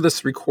the time of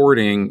this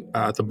recording,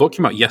 the book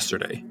came out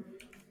yesterday.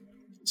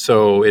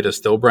 So it is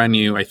still brand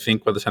new. I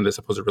think by the time this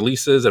episode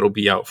releases, it'll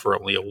be out for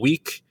only a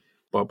week.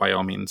 But by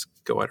all means,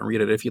 go out and read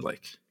it if you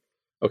like.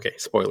 Okay,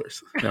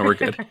 spoilers. Now we're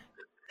good.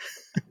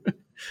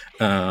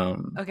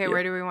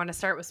 Where do we want to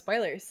start with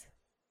spoilers?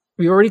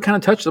 We already kind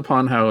of touched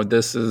upon how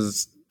this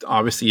is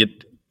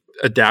obviously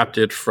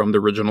adapted from the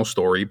original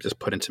story, just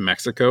put into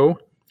Mexico.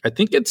 I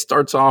think it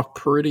starts off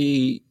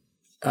pretty...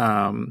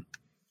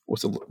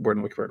 what's the word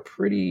I'm looking for?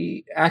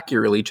 Pretty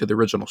accurately to the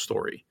original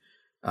story.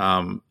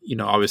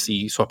 Obviously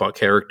you swap out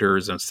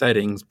characters and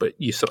settings, but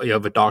you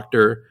have a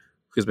doctor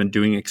who's been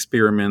doing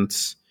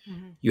experiments.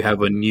 Mm-hmm. You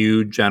have a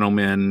new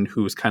gentleman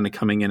who's kind of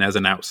coming in as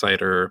an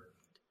outsider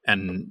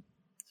and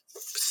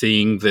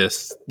seeing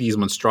these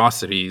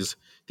monstrosities,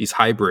 these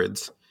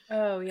hybrids,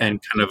 and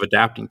kind of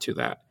adapting to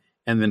that.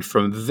 And then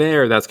from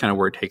there, that's kind of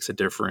where it takes a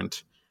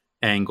different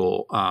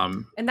angle.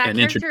 And that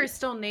character is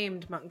still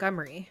named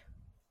Montgomery.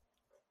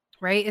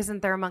 Right?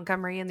 Isn't there a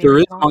Montgomery in the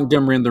original? There is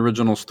Montgomery in the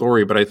original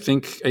story, but I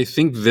think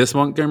this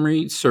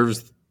Montgomery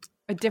serves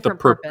a different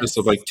the purpose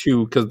of like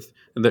two, because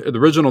the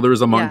original, there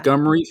was a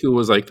Montgomery who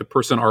was like the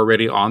person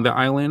already on the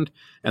island,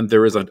 and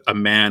there was a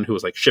man who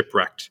was like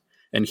shipwrecked,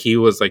 and he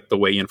was like the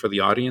way in for the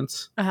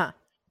audience. Uh-huh.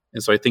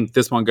 And so I think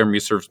this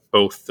Montgomery serves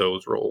both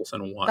those roles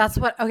in one.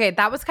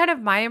 That was kind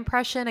of my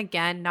impression,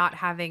 again, not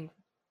having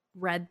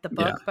read the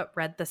book, but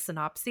read the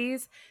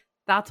synopses.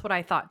 That's what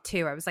I thought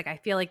too. I was like, I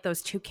feel like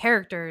those two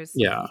characters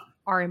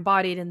are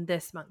embodied in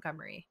this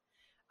Montgomery,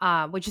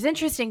 which is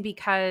interesting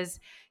because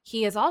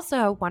he is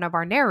also one of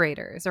our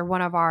narrators or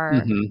one of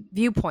our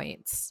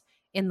viewpoints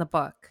in the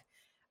book.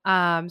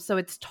 So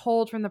it's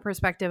told from the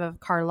perspective of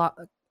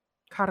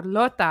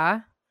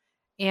Carlota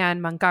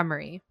and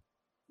Montgomery.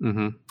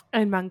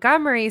 And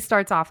Montgomery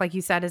starts off, like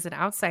you said, as an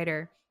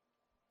outsider,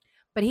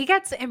 but he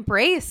gets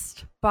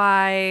embraced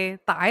by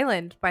the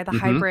island, by the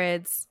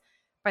hybrids,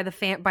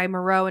 by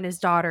Moreau and his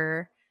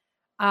daughter.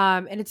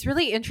 And it's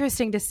really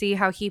interesting to see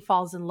how he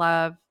falls in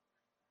love,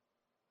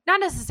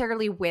 not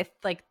necessarily with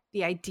like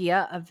the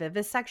idea of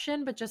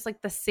vivisection, but just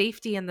like the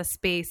safety and the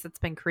space that's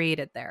been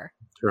created there.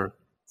 Sure.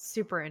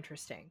 Super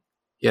interesting.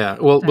 Yeah.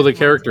 Well, the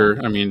character,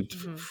 I mean,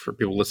 for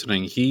people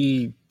listening,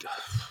 he's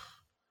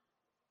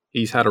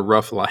had a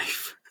rough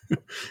life.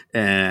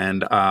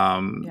 And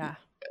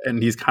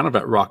he's kind of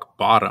at rock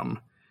bottom.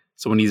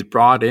 So when he's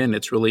brought in,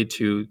 it's really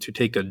to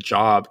take a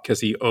job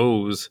because he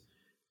owes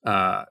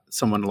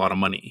someone a lot of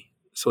money.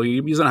 So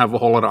he doesn't have a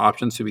whole lot of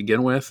options to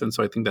begin with. And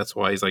so I think that's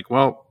why he's like,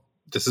 well,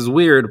 this is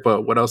weird,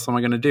 but what else am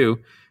I going to do?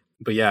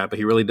 But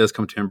he really does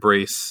come to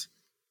embrace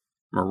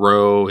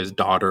Moreau, his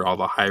daughter, all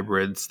the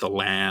hybrids, the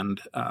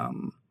land.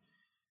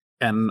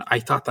 And I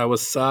thought that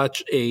was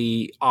such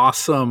a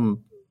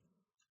awesome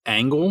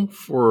angle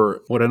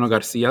for Moreno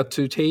Garcia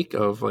to take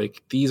of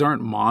like, these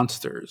aren't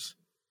monsters.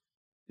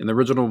 In the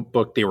original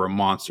book, they were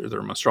monsters. They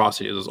were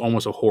monstrosities. It was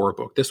almost a horror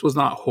book. This was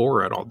not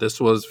horror at all.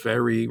 This was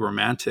very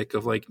romantic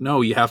of like,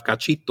 no, you have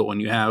Cachito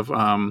and you have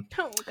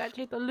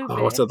Cachito Lupe.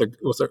 What's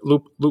that?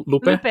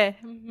 Lupe?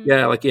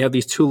 Yeah, like you have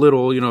these two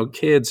little,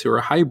 kids who are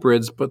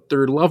hybrids, but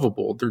they're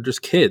lovable. They're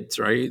just kids,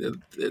 right?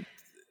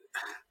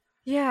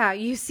 Yeah,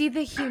 you see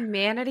the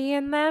humanity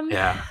in them.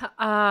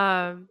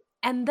 Yeah.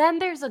 And then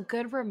there's a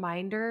good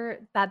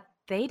reminder that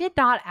they did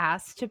not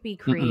ask to be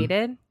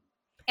created.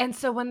 And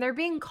so when they're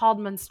being called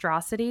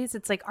monstrosities,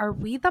 it's like, are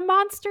we the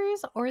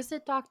monsters or is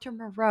it Dr.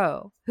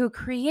 Moreau who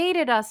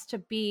created us to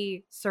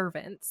be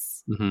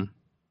servants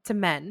to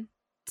men,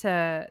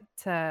 to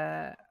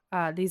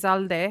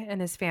Lizalde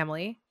and his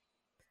family?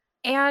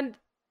 And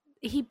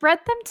he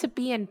bred them to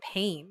be in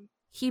pain.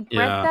 He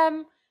bred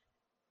them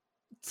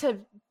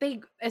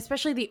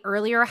especially the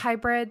earlier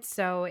hybrids.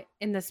 So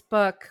in this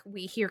book,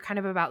 we hear kind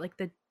of about like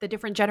the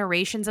different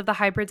generations of the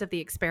hybrids of the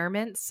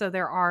experiments. So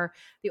there are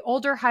the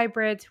older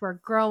hybrids who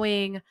are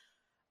growing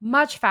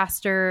much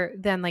faster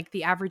than like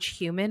the average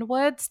human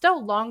would,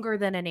 still longer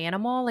than an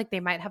animal. Like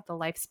they might have the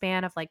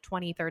lifespan of like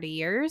 20, 30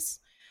 years,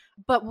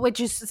 but which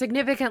is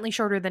significantly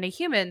shorter than a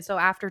human. So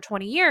after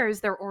 20 years,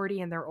 they're already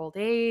in their old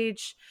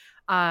age.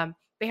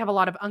 They have a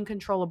lot of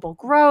uncontrollable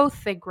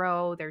growth. They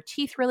grow their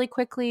teeth really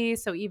quickly.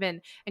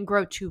 And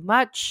grow too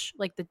much.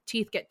 Like the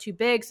teeth get too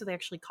big. So they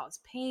actually cause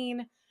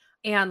pain.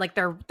 And like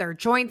their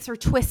joints are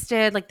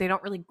twisted. Like they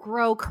don't really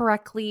grow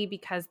correctly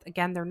because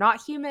again, they're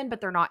not human,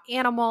 but they're not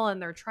animal.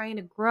 And they're trying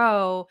to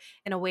grow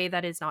in a way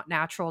that is not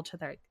natural to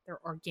their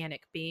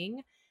organic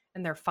being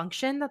and their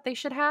function that they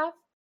should have.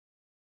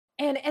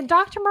 And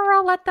Dr.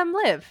 Moreau let them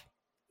live.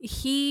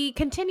 He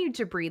continued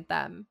to breed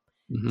them.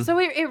 So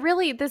it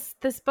really, this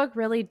book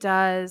really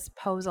does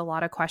pose a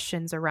lot of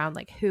questions around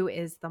like, who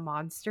is the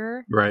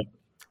monster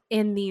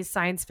in these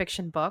science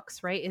fiction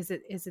books, right? Is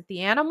it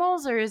the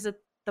animals or is it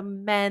the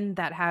men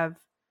that have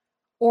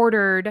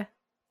ordered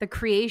the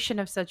creation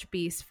of such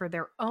beasts for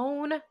their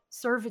own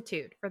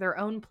servitude, for their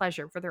own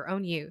pleasure, for their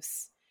own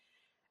use?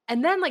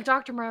 And then like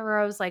Dr.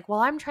 Moreau's like, well,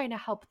 I'm trying to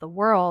help the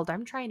world.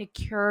 I'm trying to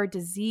cure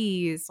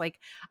disease. Like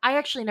I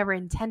actually never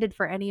intended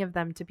for any of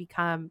them to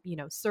become,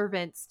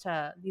 servants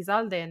to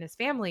Lizalde and his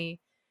family,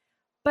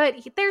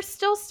 but they're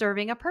still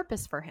serving a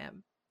purpose for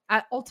him.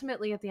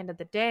 Ultimately, at the end of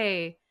the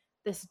day,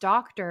 this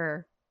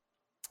doctor,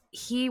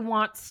 he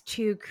wants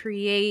to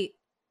create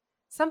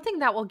something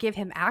that will give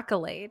him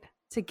accolade,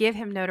 to give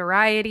him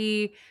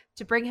notoriety,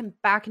 to bring him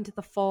back into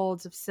the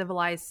folds of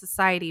civilized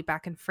society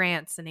back in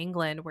France and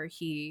England where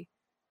he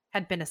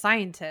had been a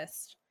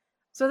scientist.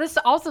 So this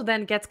also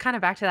then gets kind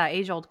of back to that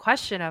age-old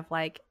question of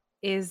like,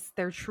 is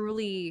there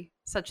truly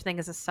such thing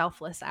as a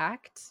selfless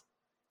act,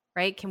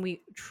 right? Can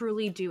we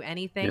truly do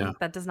anything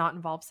that does not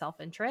involve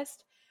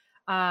self-interest?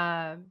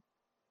 I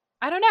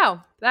don't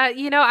know. That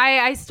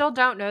I still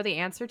don't know the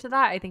answer to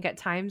that. I think at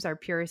times our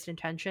purest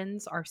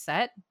intentions are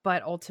set,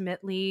 but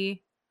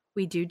ultimately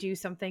we do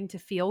something to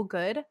feel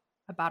good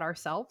about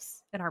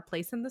ourselves and our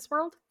place in this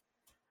world.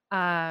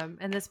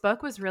 And this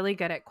book was really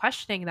good at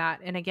questioning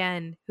that. And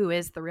again, who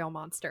is the real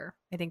monster?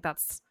 I think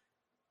that's,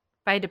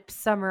 if I had to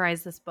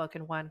summarize this book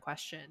in one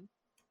question,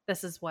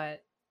 this is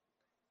what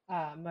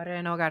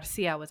Moreno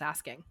Garcia was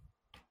asking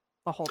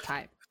the whole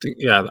time.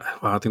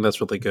 I think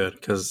that's really good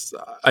because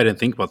I didn't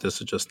think about this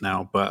just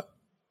now, but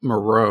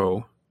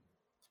Moreau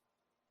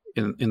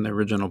in the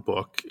original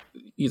book,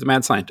 he's a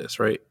mad scientist,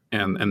 right?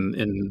 And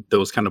in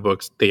those kind of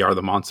books, they are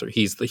the monster.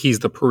 He's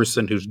the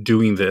person who's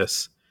doing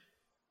this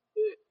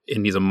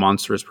and he's a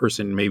monstrous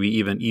person, maybe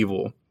even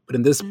evil. But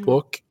in this Mhm.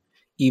 book,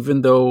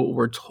 even though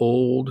we're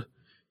told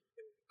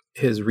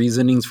his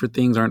reasonings for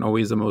things aren't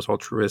always the most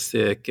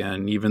altruistic,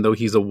 and even though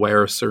he's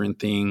aware of certain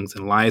things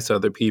and lies to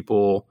other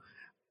people,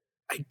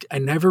 I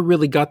never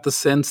really got the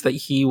sense that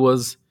he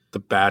was the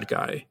bad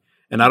guy.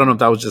 And I don't know if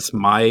that was just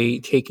my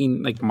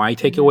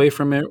takeaway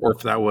from it, or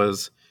if that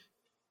was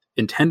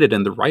intended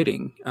in the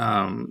writing.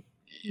 Mhm.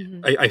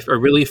 I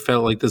really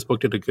felt like this book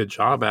did a good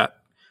job at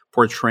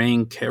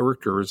portraying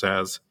characters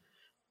as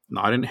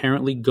not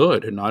inherently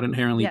good and not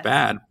inherently Yes.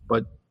 bad,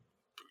 but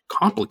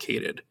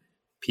complicated.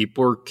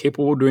 People are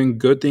capable of doing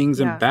good things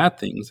and Yeah. bad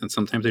things, and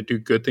sometimes they do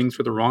good things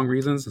for the wrong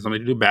reasons, and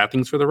sometimes they do bad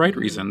things for the right Mhm.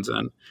 reasons.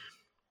 And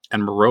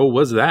Moreau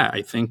was that.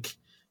 I think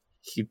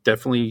he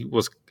definitely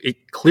was.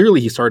 Clearly,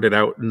 he started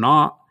out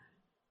not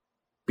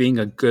being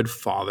a good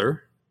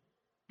father,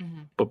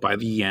 Mhm. but by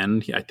the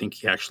end, I think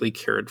he actually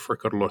cared for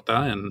Carlota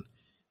and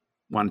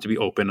wanted to be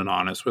open and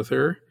honest with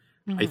her.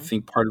 I Mhm.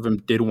 think part of him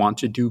did want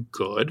to do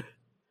good.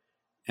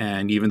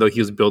 And even though he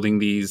was building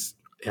these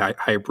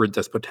hybrids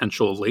as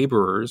potential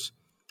laborers,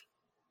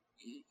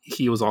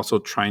 he was also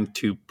trying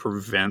to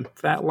prevent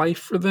that life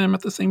for them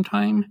at the same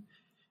time.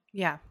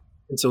 Yeah.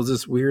 And so it's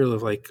this weird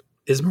of like,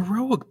 is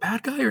Moreau a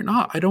bad guy or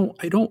not? I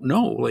don't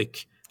know.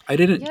 Like, I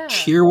didn't Yeah.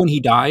 cheer when he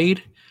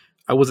died.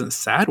 I wasn't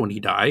sad when he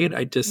died.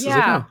 I just was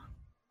like, Yeah. oh,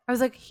 I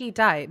was like, he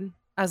died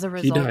as a he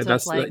result died.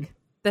 of like this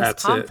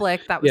That's it.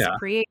 conflict that was Yeah.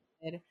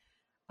 created.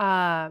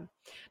 Um,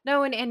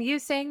 no, and you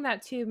saying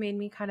that too made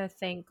me kind of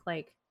think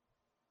like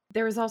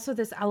there was also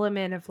this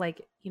element of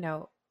like,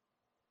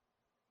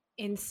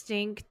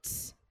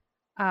 instinct,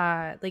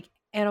 like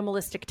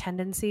animalistic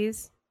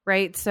tendencies,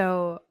 right?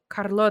 So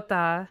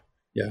Carlota,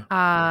 Yeah.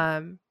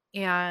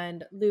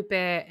 and Lupe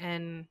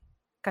and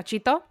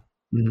Cachito.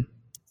 Mhm.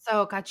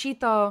 So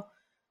Cachito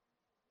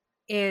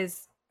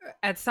is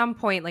at some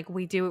point like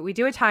we do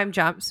a time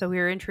jump. So we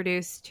were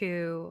introduced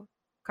to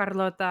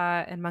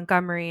Carlota and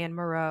Montgomery and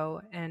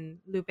Moreau and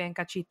Lupe and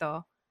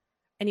Cachito.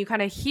 And you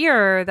kind of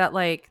hear that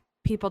like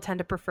people tend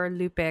to prefer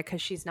Lupe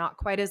because she's not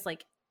quite as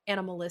like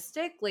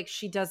animalistic. Like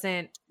she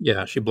doesn't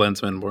Yeah. She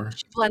blends in more.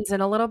 she blends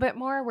in a little bit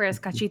more, whereas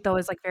Mhm. Cachito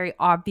is like very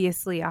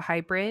obviously a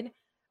hybrid.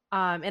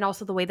 And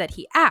also the way that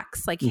he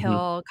acts, like Mhm.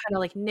 he'll kind of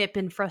like nip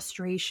in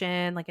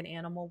frustration like an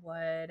animal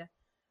would,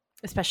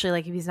 especially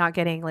like if he's not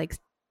getting like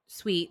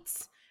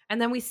sweets.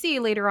 And then we see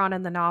later on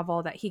in the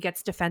novel that he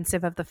gets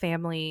defensive of the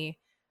family,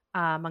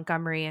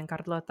 Montgomery and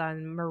Carlota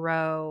and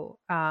Moreau,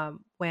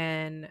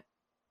 when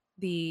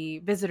the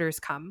visitors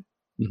come,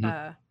 Mhm.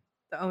 uh,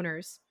 the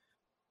owners.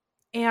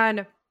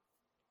 And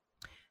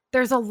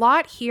there's a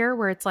lot here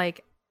where it's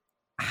like,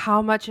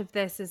 how much of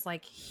this is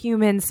like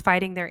humans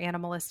fighting their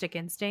animalistic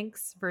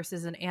instincts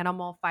versus an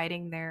animal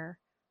fighting their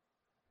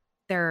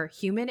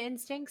human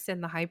instincts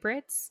in the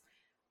hybrids.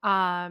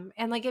 And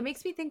like it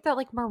makes me think that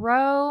like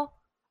Moreau,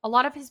 a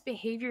lot of his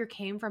behavior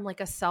came from like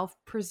a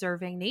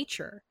self-preserving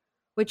nature,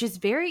 which is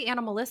very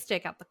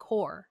animalistic at the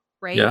core,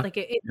 right? Yeah. Like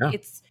Yeah.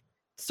 it's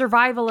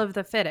survival of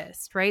the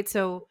fittest, right?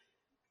 So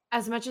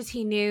as much as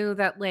he knew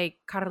that like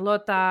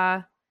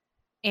Carlota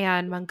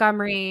and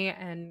Montgomery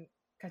and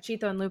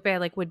Cachito and Lupe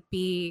like would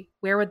be,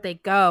 where would they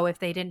go if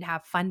they didn't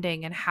have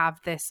funding and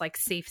have this like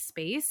safe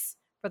space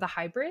for the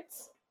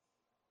hybrids?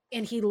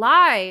 And he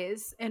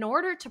lies in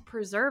order to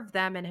preserve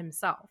them and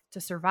himself to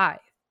survive,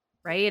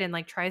 right? And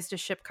like tries to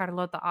ship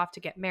Carlota off to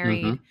get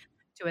married Mhm.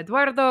 to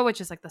Eduardo,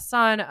 which is like the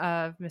son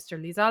of Mr.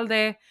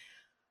 Lizalde.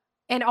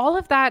 And all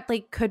of that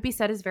like could be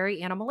said as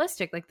very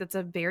animalistic. Like that's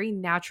a very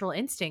natural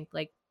instinct.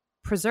 Like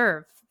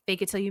preserve,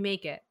 fake it till you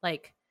make it.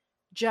 Like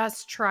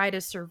just try to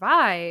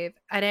survive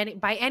at any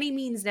by any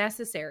means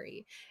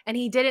necessary. And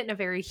he did it in a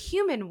very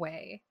human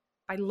way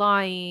by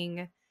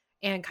lying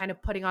and kind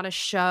of putting on a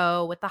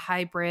show with the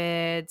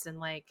hybrids and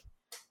like,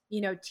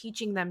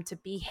 teaching them to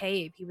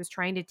behave. He was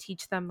trying to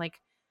teach them like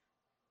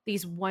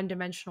these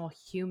one-dimensional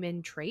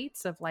human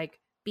traits of like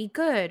be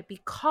good,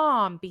 be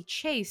calm, be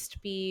chaste,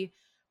 be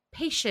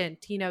patient,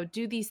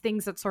 do these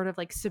things that sort of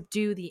like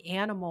subdue the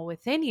animal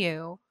within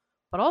you.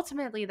 But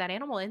ultimately that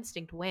animal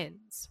instinct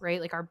wins, right?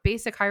 Like our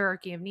basic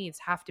hierarchy of needs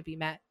have to be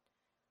met.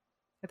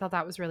 I thought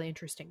that was really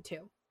interesting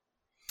too.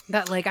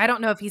 That like I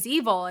don't know if he's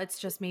evil, it's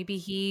just maybe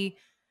he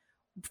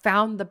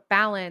found the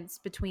balance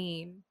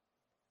between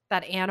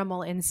that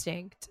animal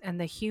instinct and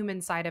the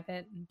human side of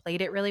it and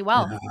played it really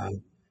well. Yeah.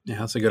 Yeah.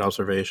 That's a good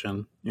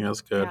observation. Yeah. That's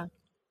good. Yeah.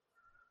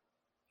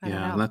 I don't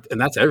Yeah. know. And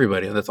that's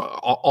everybody. That's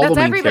all the That's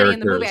main everybody in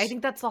the movie. I characters.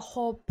 think that's the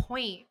whole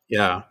point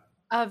Yeah.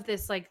 of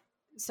this. Like,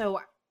 so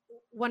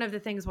one of the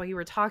things while you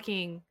were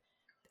talking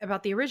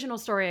about the original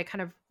story, I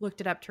kind of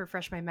looked it up to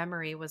refresh my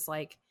memory, was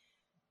like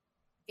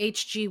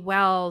H.G.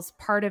 Wells,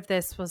 part of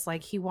this was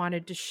like he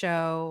wanted to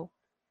show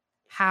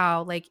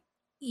how like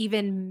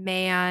even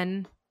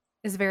man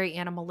is very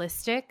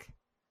animalistic.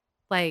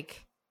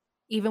 Like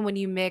even when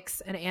you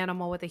mix an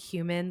animal with a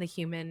human, the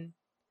human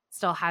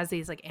still has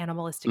these like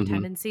animalistic Mhm.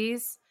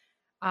 tendencies.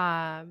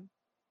 And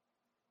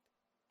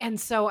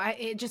so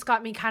it just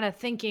got me kind of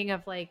thinking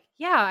of like,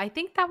 Yeah, I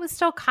think that was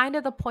still kind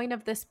of the point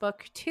of this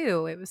book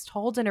too. It was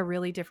told in a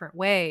really different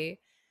way,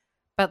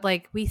 but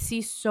like we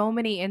see so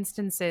many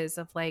instances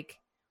of like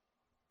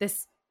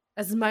this,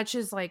 as much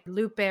as like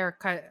Lupe or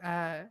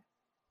Cachito,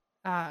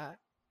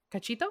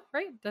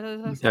 right?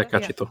 Yeah, Yeah,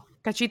 Cachito.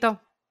 Cachito.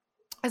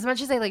 As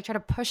much as they like try to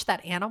push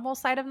that animal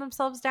side of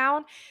themselves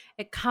down,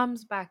 it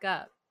comes back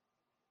up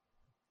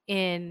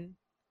in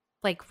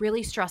like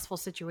really stressful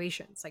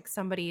situations. Like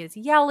somebody is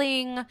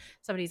yelling,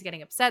 somebody's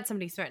getting upset,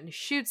 somebody's threatening to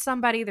shoot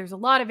somebody. There's a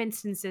lot of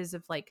instances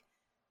of like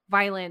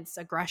violence,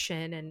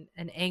 aggression,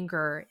 and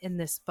anger in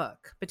this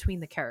book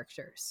between the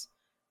characters.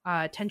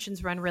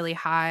 Tensions run really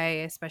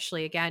high,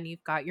 especially again,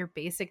 you've got your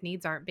basic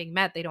needs aren't being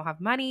met. They don't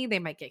have money. They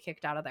might get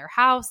kicked out of their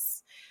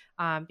house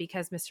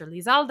because Mr.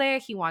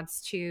 Lizalde, he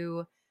wants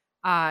to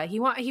he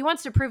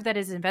wants to prove that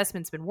his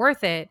investment's been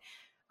worth it.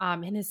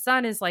 And his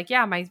son is like,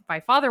 yeah, my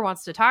father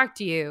wants to talk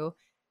to you.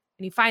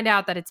 And you find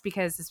out that it's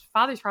because his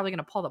father's probably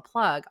going to pull the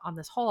plug on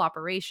this whole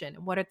operation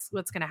and what's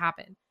going to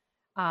happen.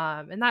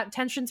 And that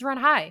tensions run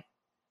high.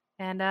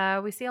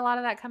 And we see a lot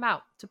of that come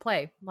out to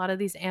play. A lot of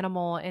these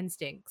animal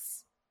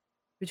instincts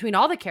between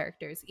all the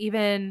characters,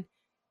 even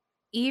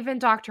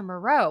Dr.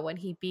 Moreau when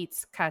he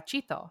beats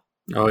Cachito.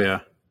 Oh yeah.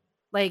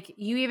 Like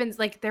you even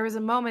like there was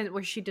a moment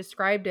where she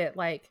described it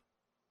like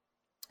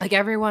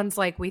everyone's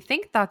like, we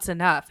think that's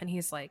enough, and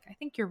he's like, I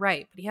think you're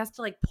right, but he has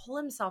to like pull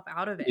himself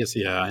out of it. Yes,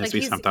 yeah, has like to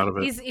be snapped out of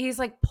it. He's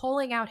like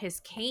pulling out his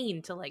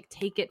cane to like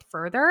take it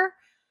further.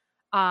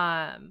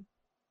 And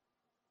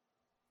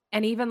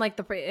even like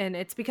and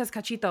it's because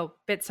Cachito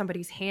bit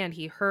somebody's hand.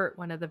 He hurt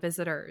one of the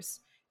visitors,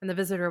 and the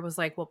visitor was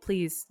like, well,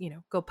 please,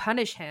 go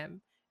punish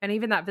him. And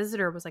even that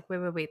visitor was like,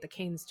 wait, the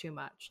cane's too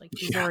much. Like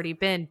he's already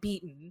been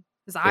beaten.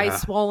 His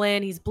eyes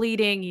swollen. He's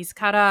bleeding. He's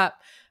cut up.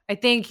 I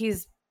think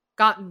he's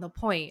gotten the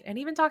point. And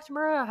even Dr.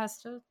 Moreau has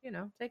to,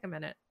 take a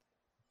minute,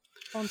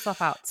 pull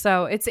himself out.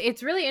 So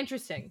it's really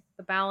interesting,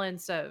 the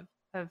balance of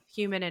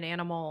human and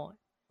animal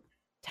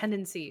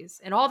tendencies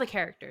in all the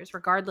characters,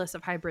 regardless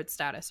of hybrid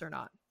status or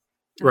not.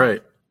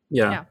 Right.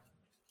 Yeah.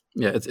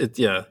 It's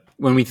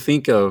when we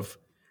think of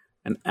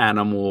an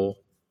animal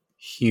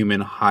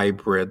human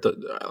hybrid,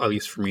 at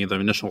least for me, the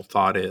initial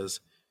thought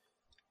is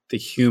the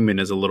human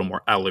is a little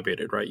more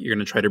elevated, right? You're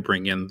going to try to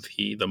bring in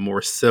the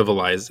more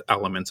civilized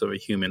elements of a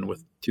human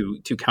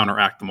to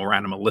counteract the more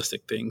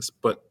animalistic things.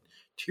 But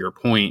to your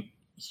point,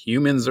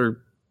 humans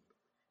are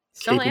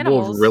still capable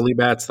animals. of really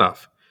bad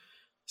stuff.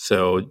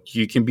 So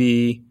you can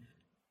be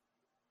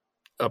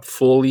a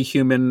fully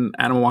human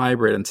animal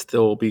hybrid and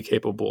still be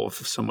capable of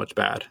so much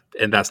bad.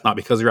 And that's not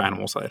because of your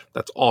animal side.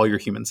 That's all your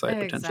human side,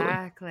 potentially.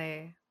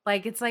 Exactly.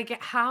 Like, it's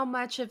like how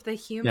much of the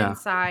human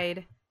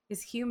side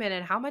is human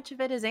and how much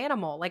of it is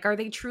animal? Like, are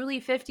they truly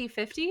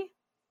 50-50?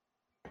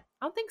 I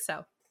don't think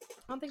so.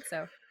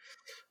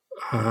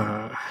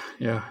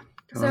 Yeah.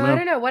 I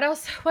don't know. What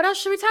else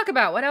should we talk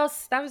about? What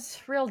else? That was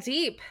real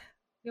deep.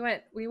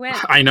 We went.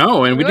 I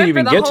know, and we didn't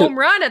even get to home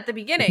run at the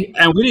beginning.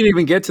 And we didn't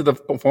even get to the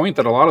point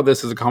that a lot of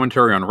this is a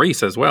commentary on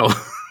race as well.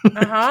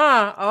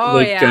 Oh,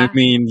 yeah. I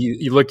mean,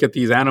 you look at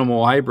these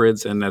animal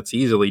hybrids, and that's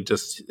easily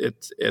just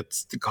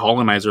it's the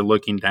colonizer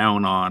looking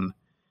down on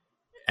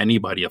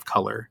anybody of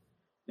color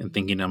and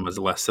thinking them as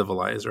less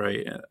civilized,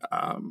 right?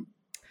 And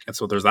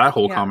so there's that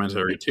whole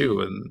commentary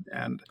too,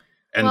 and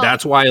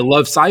that's why I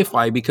love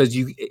sci-fi, because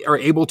you are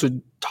able to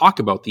talk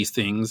about these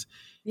things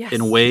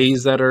in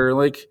ways that are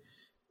like,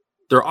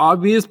 they're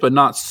obvious, but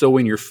not so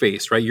in your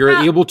face, right? You're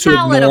able to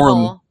ignore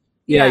them.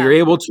 Yeah, you're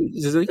able to.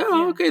 It's like,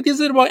 okay, this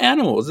isn't about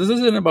animals. This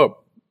isn't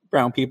about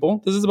brown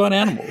people. This is about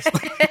animals.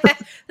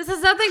 This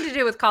has nothing to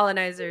do with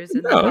colonizers.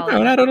 No,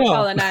 not at all.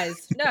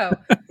 Colonized. No.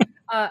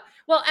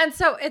 Well, and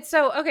so it's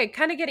okay.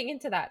 Kind of getting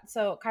into that.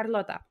 So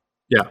Carlota.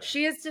 Yeah.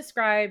 She is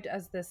described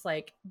as this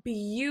like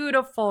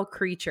beautiful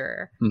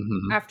creature.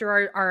 Mm-hmm.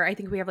 After our, I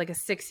think we have like a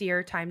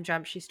 6-year time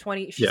jump. She's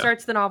 20. She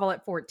starts the novel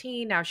at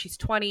 14. Now she's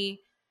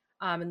 20.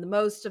 And the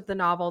most of the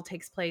novel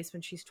takes place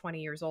when she's 20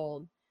 years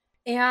old.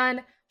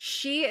 And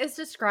she is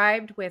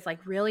described with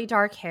like really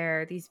dark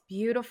hair, these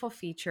beautiful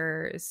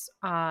features,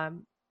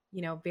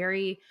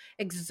 very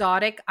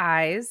exotic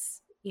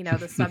eyes, the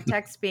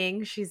subtext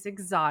being she's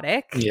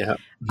exotic. Yeah.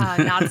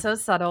 Not so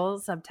subtle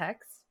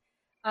subtext.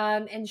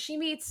 And she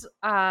meets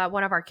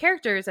one of our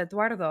characters,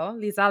 Eduardo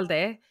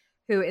Lizalde,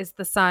 who is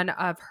the son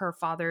of her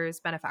father's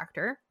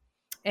benefactor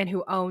and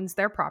who owns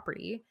their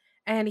property.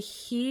 And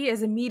he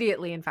is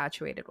immediately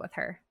infatuated with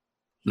her.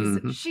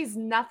 She's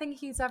nothing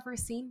he's ever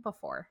seen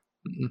before.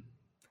 Mm-hmm.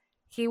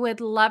 He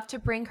would love to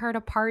bring her to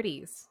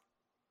parties.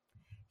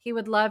 He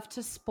would love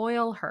to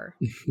spoil her.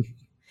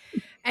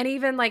 And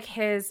even like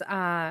his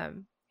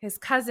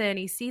cousin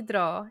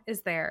Isidro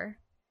is there.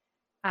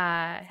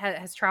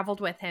 Has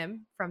traveled with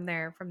him from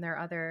their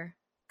other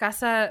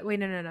casa. Wait,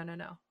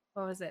 no.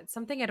 What was it?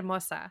 Something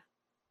Hermosa.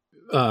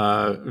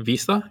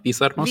 Vista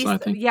Hermosa, I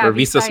think. Yeah, or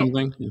Vista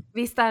something.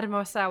 Vista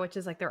Hermosa, which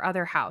is like their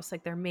other house,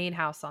 like their main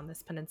house on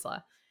this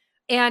peninsula.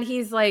 And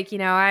he's like,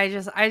 I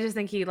just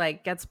think he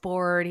like gets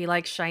bored. He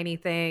likes shiny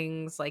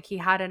things. Like he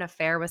had an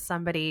affair with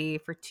somebody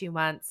for 2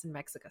 months in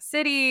Mexico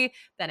City.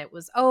 Then it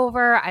was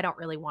over. I don't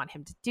really want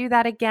him to do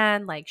that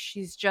again. Like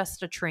she's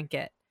just a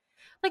trinket.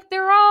 Like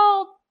they're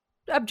all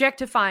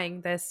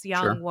objectifying this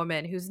young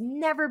woman who's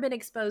never been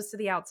exposed to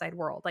the outside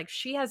world. Like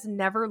she has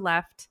never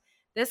left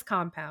this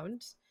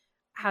compound,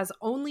 has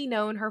only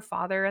known her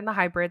father and the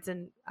hybrids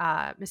and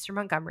Mr.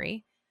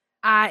 Montgomery.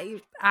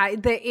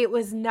 It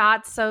was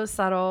not so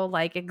subtle,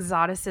 like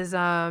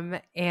exoticism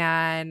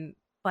and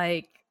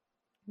like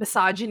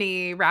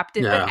misogyny wrapped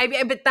in.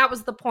 Yeah. But that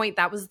was the point.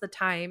 That was the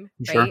time,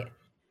 right?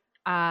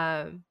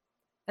 And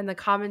the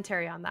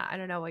commentary on that. I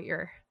don't know what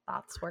your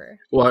thoughts were.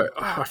 Well,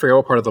 I forget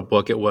what part of the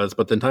book it was,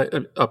 but then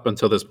up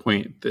until this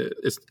point,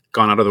 it's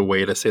gone out of the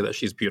way to say that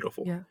she's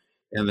beautiful. Yeah.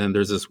 And then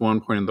there's this one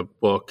point in the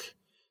book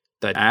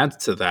that adds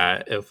to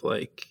that of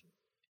like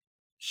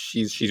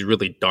she's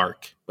really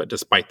dark, but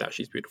despite that,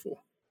 she's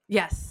beautiful.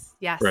 Yes.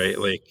 Right.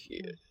 Like,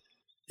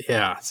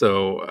 yeah.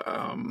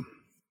 So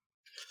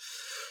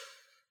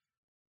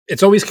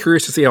it's always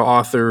curious to see how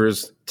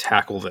authors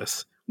tackle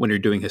this when you're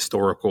doing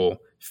historical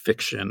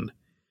fiction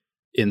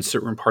in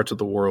certain parts of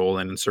the world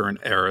and in certain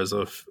eras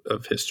of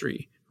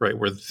history, right?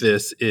 Where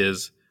this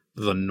is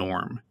the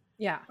norm.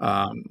 Yeah.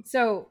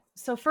 So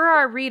for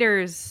our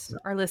readers,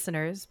 our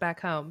listeners back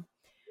home,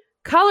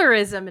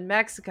 colorism in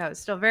Mexico is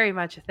still very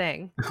much a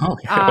thing. Oh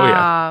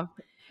yeah.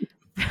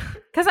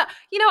 Because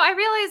I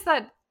realize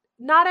that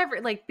not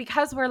every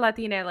because we're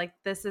Latina, like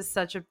this is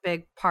such a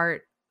big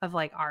part of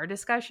like our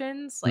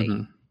discussions, like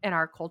in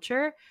our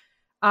culture.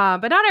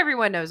 But not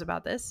everyone knows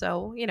about this,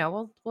 so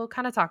we'll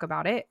kind of talk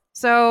about it.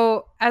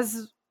 So,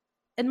 as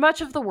in much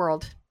of the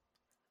world,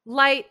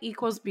 light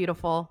equals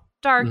beautiful,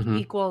 dark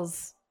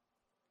equals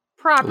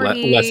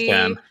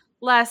property,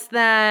 less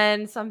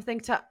than something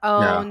to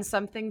own,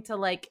 something to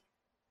like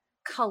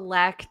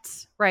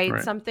collect,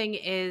 right? Something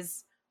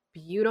is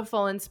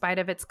beautiful in spite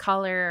of its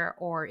color,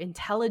 or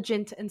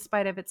intelligent in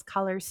spite of its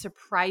color,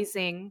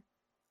 surprising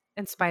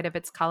in spite of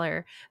its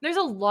color. There's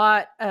a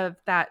lot of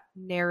that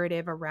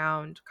narrative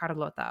around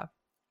Carlota.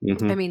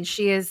 I mean,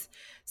 she is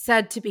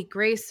said to be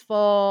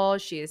graceful.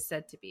 She is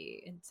said to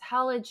be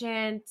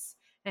intelligent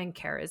and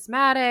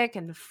charismatic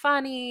and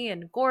funny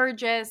and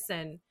gorgeous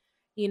and,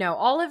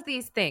 all of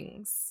these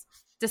things,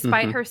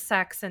 despite her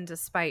sex and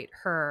despite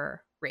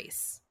her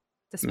race,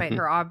 despite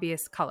her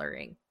obvious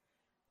coloring.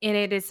 And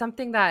it is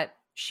something that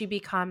she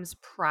becomes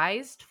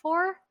prized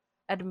for,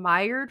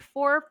 admired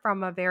for,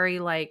 from a very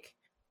like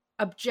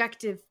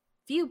objective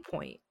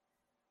viewpoint.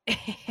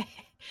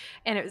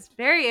 And it was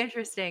very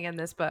interesting in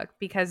this book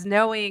because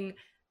knowing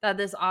that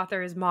this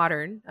author is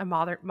modern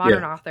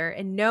author,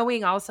 and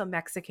knowing also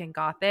Mexican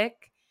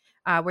Gothic,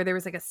 where there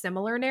was like a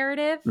similar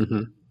narrative,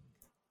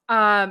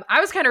 I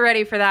was kind of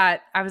ready for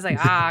that. I was like,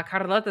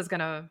 Carlota's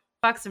gonna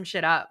fuck some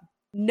shit up,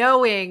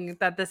 knowing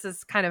that this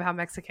is kind of how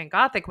Mexican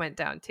Gothic went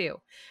down too.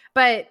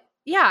 But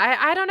yeah,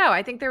 I don't know.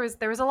 I think there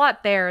was a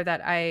lot there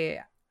that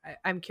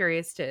I'm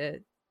curious to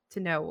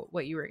know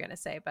what you were going to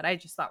say, but I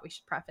just thought we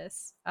should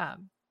preface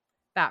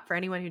that for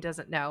anyone who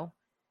doesn't know.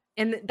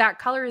 And that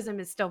colorism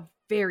is still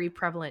very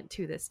prevalent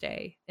to this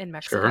day in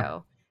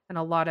Mexico and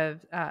a lot of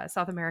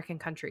South American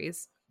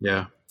countries.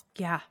 Yeah.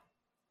 Yeah.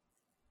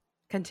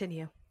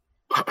 Continue.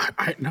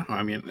 I know.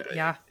 I mean,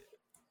 yeah.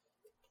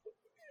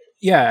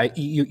 Yeah,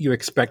 you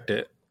expect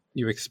it.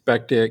 You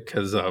expect it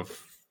because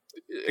of,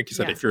 like you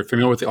said, if you're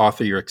familiar with the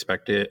author, you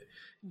expect it.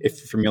 If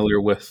you're familiar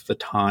with the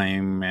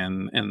time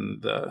and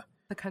the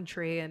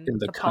country and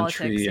the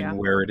country politics, and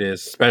where it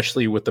is,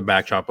 especially with the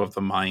backdrop of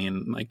the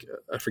Mayan, like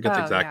I forget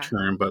the exact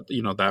term, but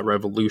that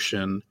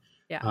revolution.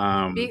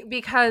 Yeah,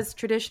 because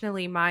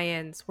traditionally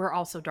Mayans were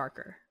also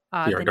darker.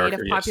 The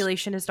native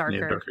population is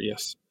darker. Darker,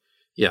 yes.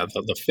 Yeah,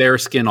 the fair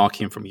skin all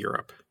came from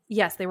Europe.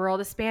 Yes, they were all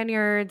the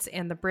Spaniards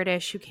and the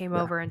British who came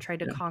over and tried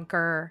to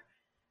conquer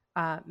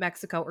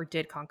Mexico, or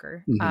did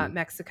conquer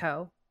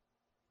Mexico.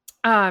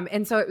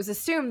 And so it was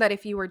assumed that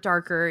if you were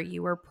darker,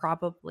 you were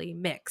probably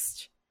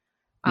mixed.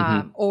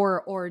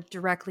 Or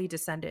directly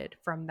descended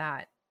from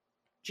that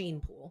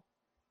gene pool.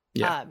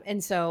 Yeah.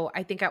 And so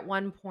I think at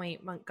one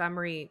point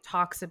Montgomery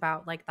talks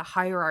about like the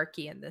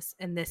hierarchy in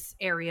this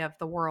area of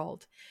the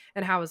world,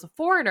 and how as a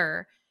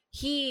foreigner,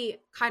 he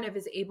kind of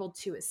is able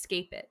to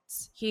escape it.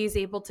 He's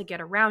able to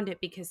get around it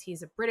because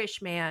he's a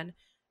British man,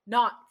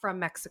 not from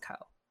Mexico.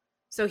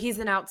 So he's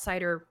an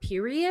outsider,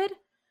 period,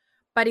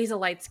 but he's a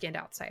light-skinned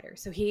outsider.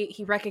 So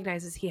he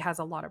recognizes he has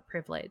a lot of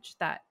privilege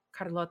that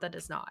Carlota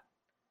does not.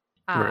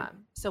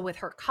 So with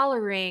her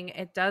coloring,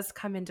 it does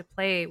come into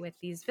play with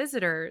these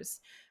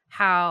visitors,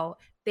 how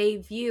they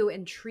view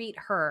and treat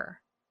her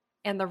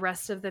and the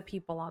rest of the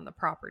people on the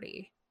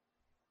property,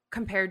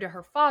 compared to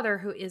her father,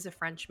 who is a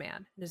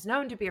Frenchman, and is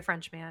known to be a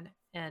Frenchman,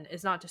 and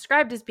is not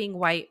described as being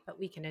white, but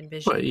we can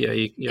envision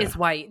is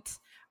white,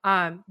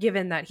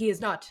 given that he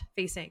is not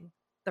facing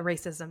the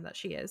racism that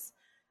she is.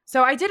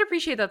 So I did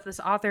appreciate that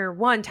this author,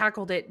 one,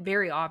 tackled it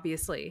very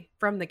obviously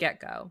from the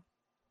get-go.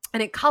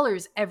 And it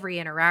colors every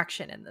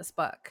interaction in this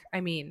book. I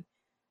mean,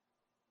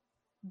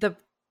 the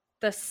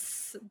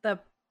the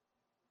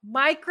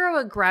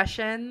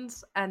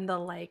microaggressions and the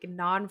like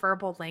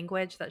nonverbal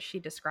language that she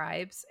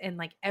describes in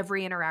like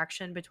every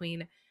interaction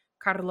between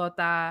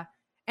Carlota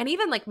and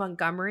even like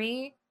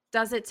Montgomery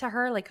does it to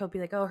her. Like he'll be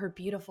like, oh, her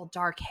beautiful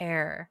dark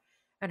hair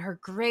and her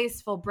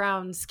graceful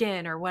brown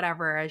skin or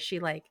whatever, as she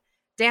like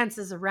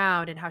dances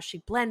around, and how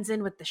she blends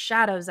in with the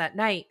shadows at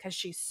night because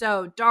she's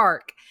so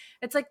dark.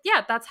 It's like,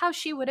 yeah, that's how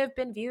she would have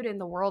been viewed in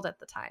the world at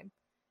the time,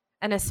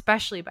 and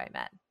especially by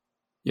men.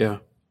 Yeah.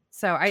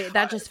 So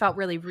that just felt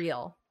really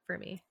real for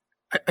me.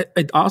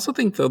 I also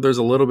think, though, there's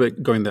a little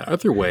bit going the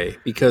other way,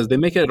 because they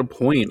make it a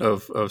point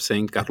of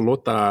saying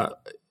Carlota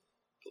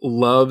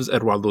loves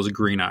Eduardo's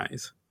green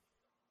eyes.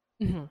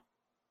 Mm-hmm.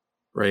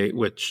 Right?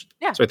 Which,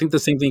 yeah. So I think the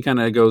same thing kind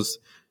of goes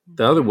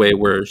the other way,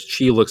 where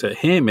she looks at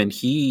him and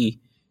he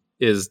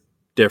is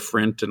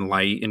different and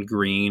light and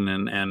green,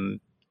 and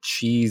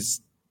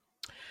she's...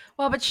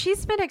 Well, but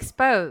she's been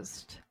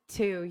exposed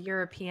to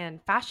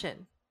European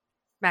fashion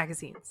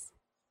magazines.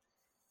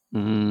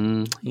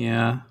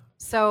 Yeah.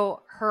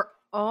 So her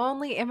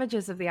only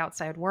images of the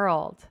outside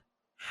world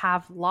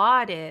have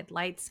lauded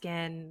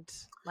light-skinned,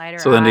 lighter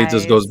eyes. So then it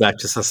just goes back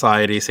to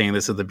society saying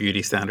this is the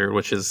beauty standard,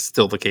 which is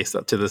still the case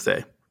up to this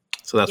day.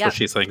 So that's what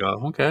she's saying.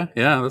 Oh, okay,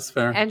 yeah, that's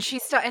fair. And she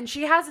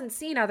hasn't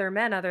seen other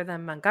men other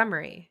than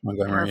Montgomery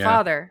and her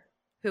father,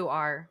 who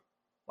are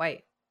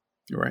white.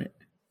 Right.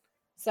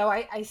 So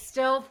I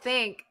still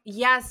think,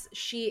 yes,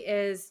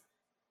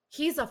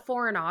 he's a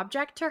foreign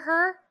object to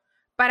her,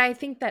 but I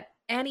think that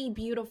any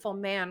beautiful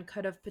man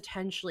could have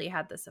potentially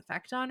had this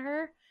effect on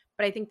her.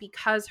 But I think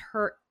because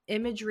her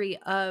imagery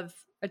of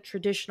a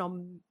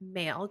traditional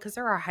male, because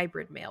there are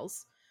hybrid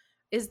males,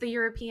 is the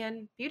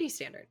European beauty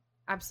standard.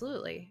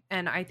 Absolutely.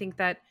 And I think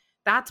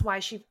that's why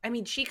she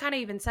kind of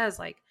even says,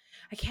 like,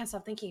 I can't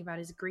stop thinking about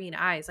his green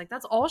eyes. Like,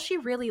 that's all she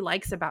really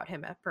likes about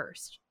him at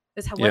first,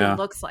 is what he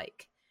looks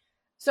like.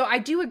 So I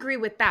do agree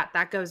with that.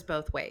 That goes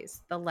both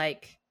ways. The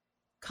like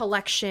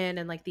collection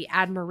and like the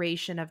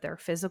admiration of their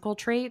physical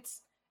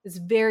traits is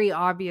very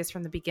obvious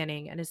from the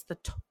beginning, and is the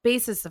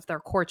basis of their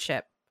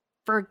courtship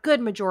for a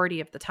good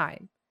majority of the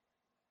time.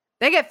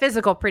 They get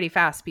physical pretty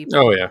fast, people.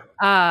 Oh,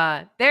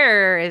 yeah.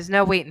 There is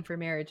no waiting for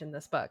marriage in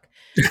this book.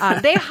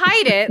 They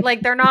hide it.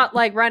 Like, they're not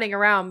like running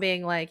around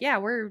being like, yeah,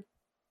 we're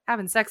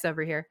having sex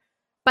over here.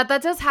 But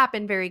that does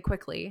happen very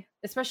quickly,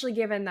 especially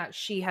given that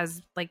she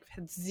has like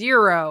had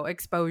zero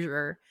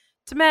exposure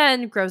to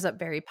men, grows up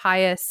very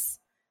pious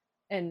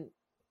and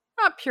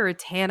not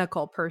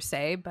puritanical per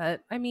se,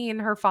 but I mean,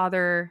 her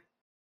father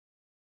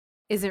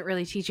isn't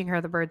really teaching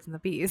her the birds and the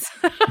bees.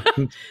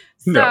 So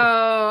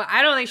no.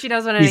 I don't think she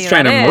knows what any of that is. He's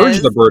trying to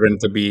merge the bird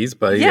into bees,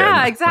 but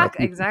yeah,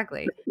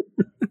 exactly.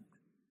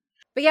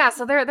 But yeah,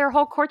 so their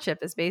whole courtship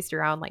is based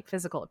around like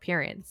physical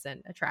appearance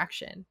and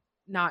attraction,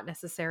 not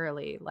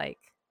necessarily like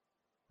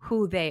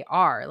who they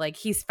are. Like,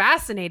 he's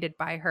fascinated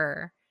by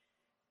her,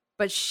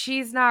 but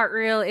it's not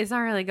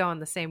really going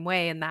the same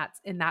way in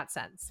that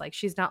sense. Like,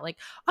 she's not like,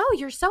 oh,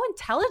 you're so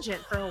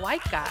intelligent for a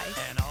white guy.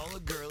 And all the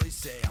girlies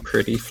say I'm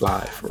pretty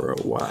fly for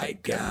a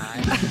white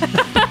guy.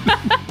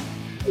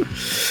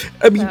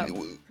 I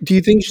mean, do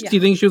you think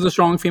she was a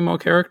strong female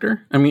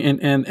character? I mean,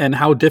 and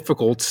how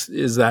difficult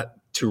is that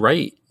to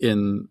write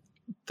in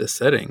this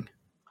setting?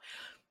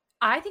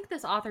 I think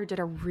this author did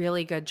a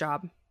really good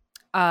job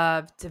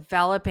of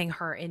developing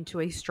her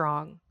into a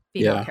strong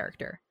female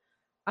character.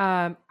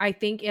 I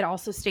think it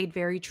also stayed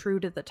very true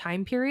to the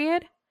time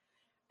period,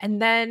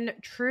 and then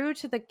true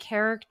to the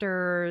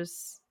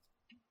characters.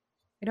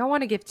 I don't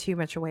want to give too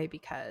much away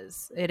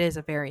because it is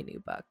a very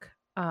new book.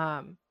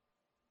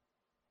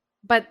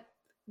 But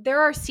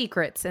there are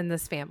secrets in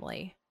this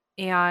family.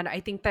 And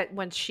I think that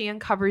when she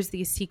uncovers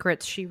these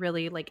secrets, she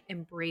really like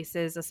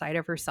embraces a side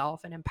of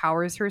herself and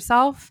empowers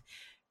herself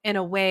in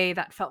a way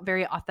that felt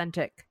very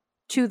authentic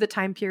to the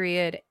time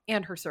period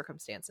and her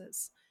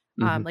circumstances.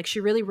 Like, she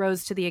really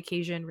rose to the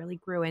occasion, really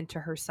grew into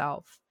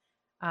herself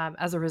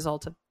as a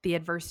result of the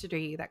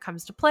adversity that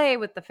comes to play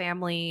with the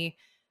family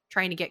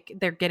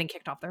they're getting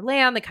kicked off their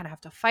land. They kind of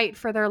have to fight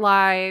for their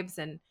lives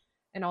and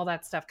all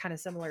that stuff, kind of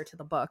similar to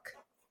the book,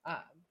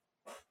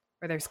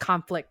 where there's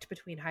conflict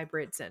between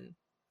hybrids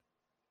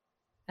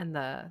and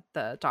the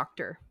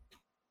doctor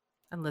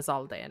and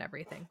Lizalde and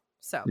everything.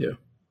 So yeah.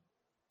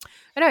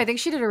 I think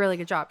she did a really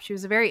good job. She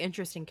was a very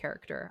interesting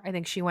character. I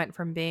think she went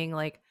from being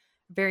like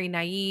very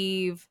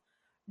naive,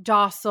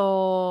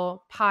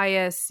 docile,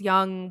 pious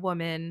young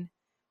woman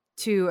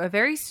to a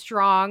very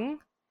strong,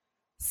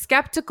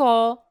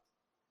 skeptical,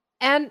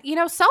 and,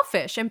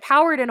 selfish,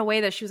 empowered in a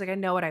way that she was like, I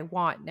know what I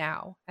want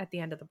now at the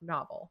end of the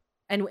novel,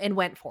 and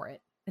went for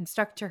it and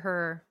stuck to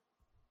her.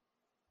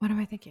 What am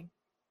I thinking?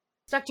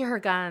 Stuck to her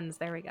guns.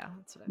 There we go.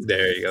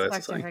 There you go.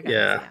 That's like,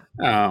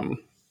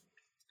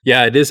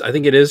 yeah, it is. I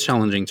think it is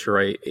challenging to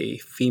write a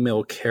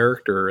female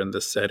character in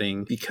this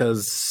setting,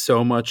 because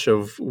so much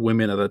of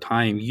women at the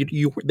time,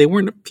 they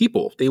weren't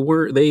people. They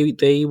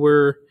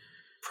were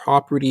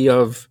property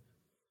of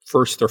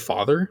first their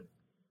father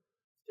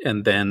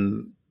and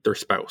then their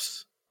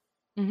spouse.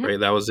 Mhm. right?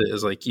 That was it.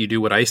 Is like, you do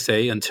what I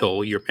say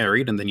until you're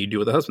married, and then you do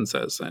what the husband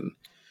says. And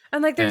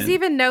And there's And-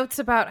 even notes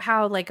about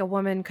how like a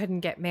woman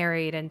couldn't get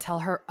married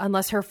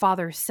unless her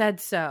father said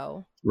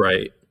so.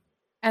 right.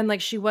 And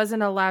like she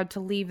wasn't allowed to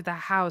leave the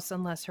house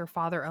unless her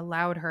father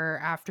allowed her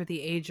after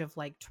the age of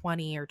like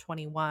 20 or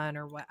 21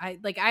 or what. I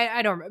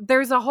don't remember.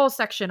 There's a whole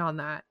section on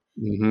that.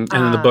 And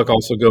then the book Um,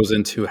 also goes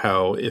into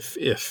how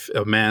if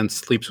a man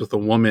sleeps with a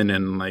woman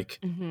and like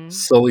Mhm.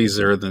 sullies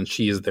her, then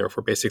she is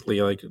therefore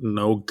basically like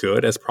no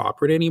good as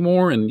property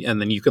anymore. And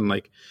then you can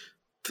like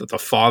the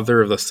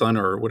father of the son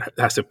or what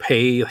has to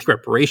pay like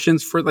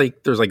reparations for,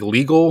 like, there's like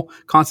legal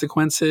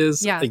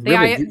consequences. Yeah, Like, they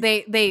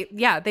really,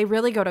 they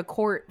really go to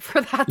court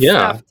for that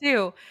Yeah. stuff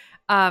too.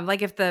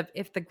 Like if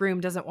the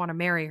groom doesn't want to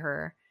marry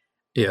her,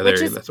 yeah, which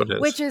is that's what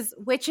it is.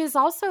 which is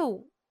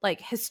also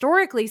like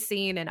historically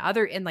seen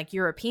in like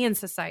European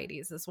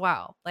societies as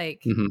well.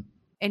 Like Mhm.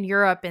 in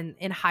Europe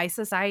in high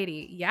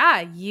society,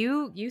 yeah,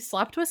 you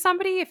slept with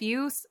somebody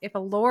if a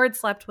lord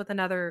slept with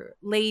another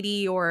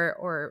lady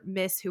or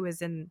miss who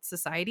is in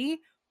society,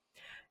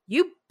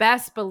 you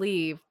best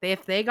believe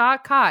if they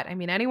got caught. I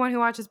mean, anyone who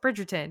watches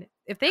Bridgerton,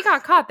 if they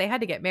got caught, they had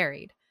to get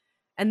married.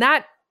 And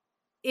that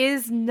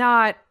is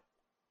not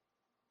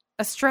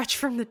a stretch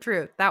from the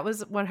truth. That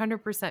was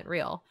 100%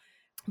 real.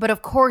 But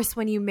of course,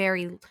 when you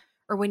marry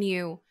or when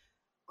you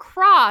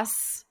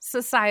cross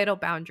societal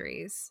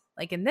boundaries,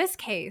 like in this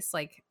case,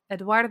 like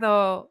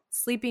Eduardo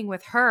sleeping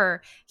with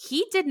her,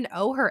 he didn't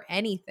owe her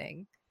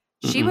anything.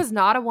 She Mm-mm. was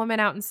not a woman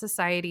out in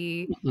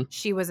society. Mm-mm.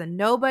 She was a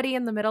nobody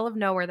in the middle of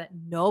nowhere that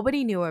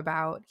nobody knew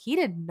about. He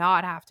did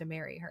not have to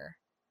marry her.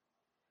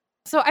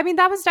 So, I mean,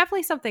 that was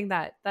definitely something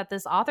that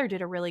this author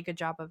did a really good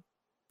job of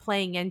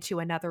playing into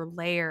another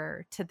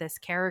layer to this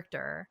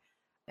character,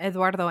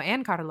 Eduardo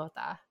and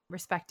Carlota,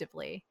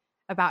 respectively,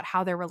 about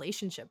how their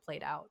relationship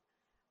played out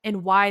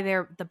and why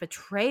the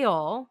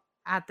betrayal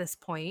at this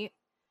point,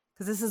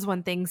 because this is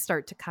when things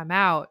start to come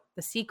out,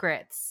 the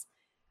secrets,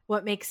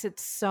 what makes it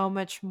so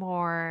much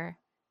more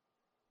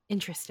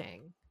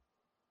interesting,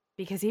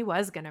 because he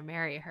was going to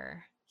marry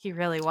her. He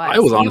really was. I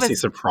was honestly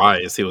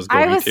surprised he was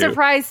going to. I was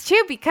surprised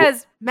too,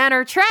 because men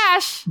are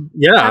trash.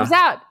 Yeah. Comes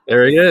out.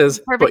 There he is.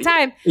 Perfect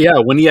time. Yeah,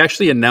 when he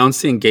actually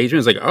announced the engagement,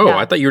 it's like, oh, Yeah.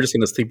 I thought you were just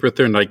going to sleep with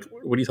her. And like,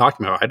 what are you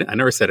talking about? I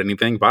never said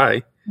anything.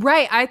 Bye.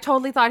 Right. I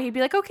totally thought he'd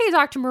be like, okay,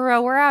 Dr.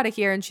 Moreau, we're out of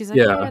here. And she's like,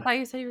 Yeah. "Hey, I thought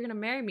you said you were going to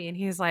marry me." And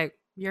he's like,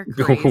 "You're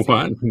Go crazy."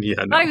 on. Yeah,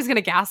 I no. thought he was going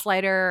to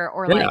gaslight her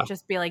or Yeah. like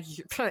just be like,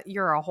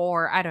 "You're a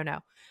whore." I don't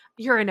know.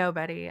 You're a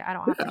nobody. I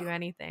don't have to do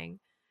anything.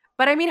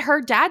 But I mean, her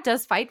dad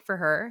does fight for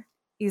her.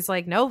 He's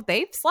like, no,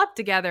 they've slept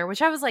together, which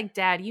I was like,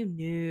 Dad, you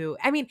knew.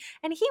 I mean,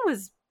 and he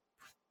was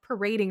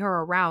parading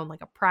her around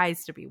like a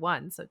prize to be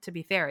won. So to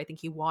be fair, I think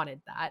he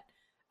wanted that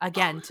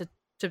again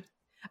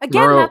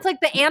Moreau- that's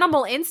like the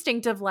animal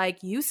instinct of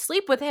like, you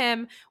sleep with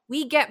him,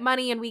 we get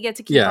money and we get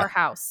to keep Yeah. our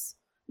house.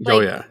 Oh,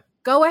 Like, yeah.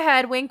 go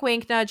ahead, wink,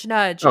 wink, nudge,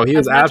 nudge. Oh, he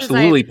was As much as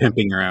absolutely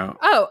pimping her out.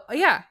 Oh,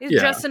 yeah. He's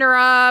Yeah. dressing her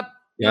up,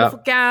 Yeah.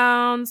 beautiful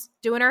gowns,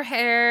 doing her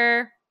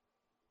hair,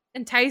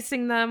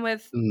 enticing them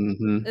with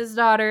Mm-hmm. his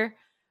daughter.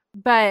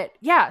 But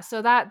yeah,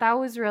 so that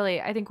was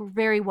really, I think,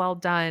 very well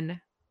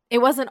done. It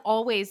wasn't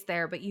always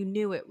there, but you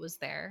knew it was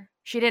there.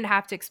 She didn't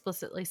have to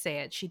explicitly say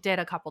it. She did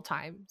a couple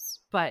times,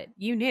 but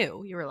you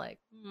knew. You were like,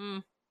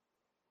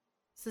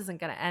 this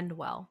isn't going to end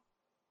well.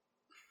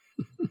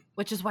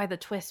 Which is why the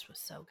twist was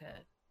so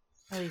good.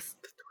 At least.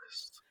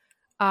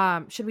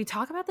 Should we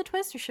talk about the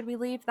twist, or should we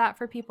leave that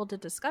for people to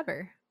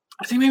discover?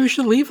 I think maybe we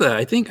should leave that.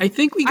 I think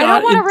we got. I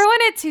don't want to ruin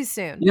it too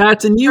soon. Yeah,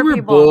 it's a newer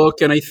people.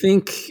 book, and I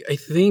think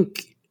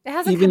It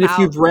hasn't even come if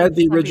you've out read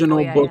the for some original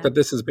people, book yeah. that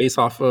this is based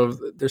off of,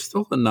 there's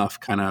still enough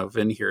kind of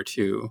in here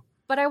too.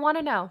 But I want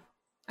to know.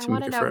 I To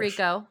want make to it know, fresh.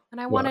 Rico, and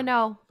I want to What?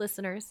 know,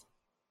 listeners,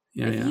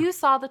 Yeah, if yeah. you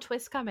saw the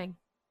twist coming.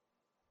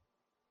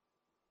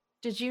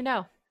 Did you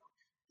know?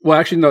 Well,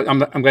 actually, no.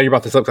 I'm glad you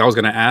brought this up, 'cause I was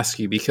going to ask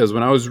you, because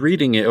when I was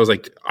reading it, it was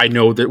like, I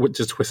know that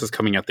this twist is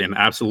coming at the end.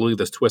 Absolutely,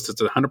 this twist is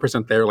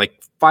 100% there.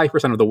 Like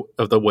 5%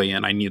 of the way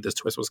in, I knew this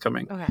twist was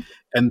coming. Okay.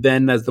 And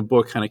then as the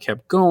book kind of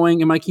kept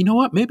going, I'm like, you know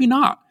what? Maybe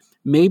not.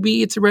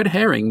 Maybe it's a red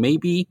herring.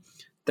 Maybe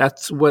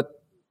that's what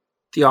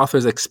the author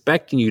is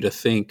expecting you to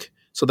think.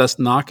 So that's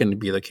not going to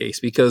be the case,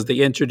 because they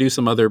introduce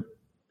some other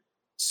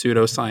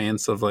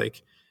pseudoscience of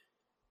like,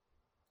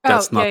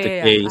 that's not the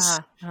case.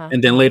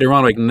 And then later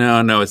on, like,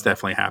 no, it's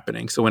definitely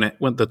happening. So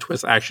when the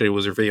twist actually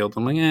was revealed,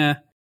 I'm like,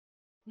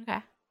 Okay.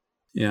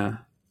 yeah.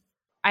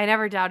 I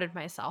never doubted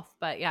myself,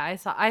 but yeah,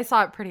 I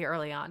saw it pretty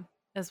early on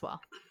as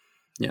well.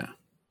 Yeah.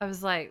 I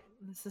was like,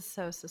 this is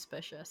so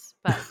suspicious.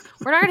 But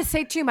we're not going to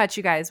say too much,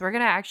 you guys. We're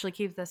going to actually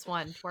keep this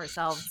one to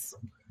ourselves.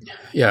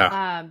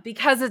 Yeah.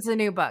 Because it's a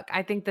new book.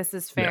 I think this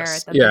is fair.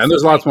 Yes. that Yeah, this and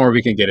there's is lots like- more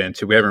we can get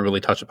into. We haven't really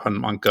touched upon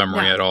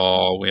Montgomery No. at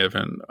all. We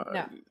haven't.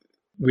 No.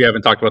 We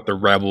haven't talked about the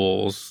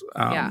rebels.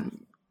 Yeah. I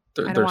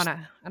don't there's- want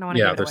to.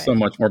 Yeah, there's so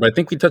much more, but I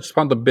think we touched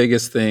upon the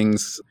biggest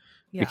things.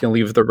 Yeah. We can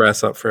leave the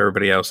rest up for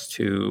everybody else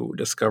to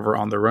discover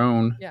on their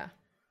own. Yeah.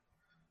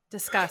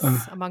 Discuss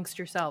amongst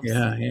yourselves.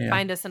 Yeah.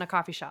 Find us in a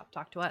coffee shop.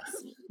 Talk to us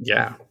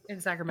Yeah. in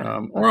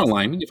Sacramento. Or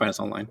online. You can find us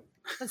online.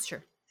 That's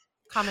true.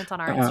 comment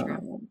on our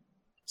Instagram.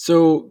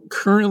 So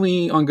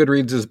currently on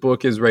Goodreads, this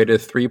book is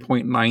rated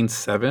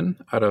 3.97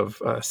 out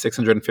of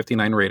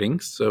 659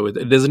 ratings. So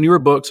it is a newer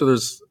book, so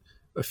there's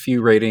a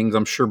few ratings.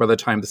 I'm sure by the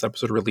time this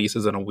episode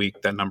releases in a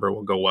week, that number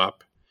will go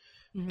up.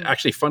 Mhm.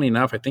 Actually, funny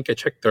enough, I think I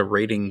checked the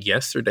rating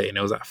yesterday and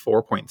it was at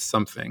 4 point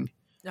something,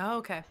 Oh,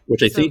 okay.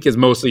 which I So- think is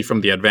mostly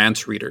from the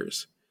advanced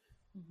readers.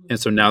 Mhm. And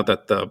so now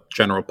that the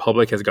general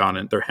public has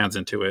gotten their hands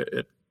into it,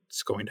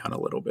 it's going down a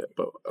little bit.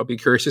 But I'll be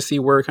curious to see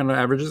where it kind of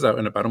averages out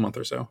in about a month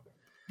or so.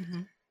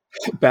 Mhm.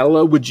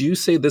 Bella, would you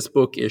say this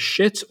book is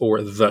shit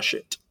or the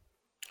shit?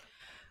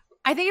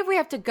 I think if we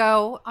have to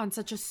go on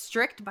such a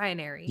strict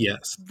binary,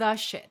 Yes. the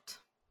shit.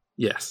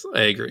 Yes,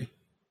 I agree.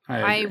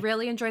 I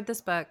really enjoyed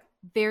this book.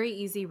 Very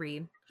easy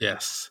read.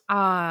 Yes.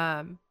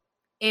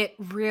 It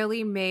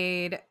really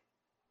made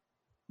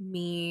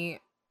me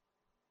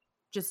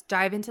just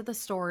dive into the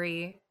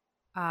story.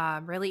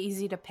 Really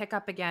easy to pick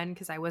up again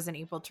because I wasn't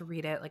able to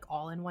read it like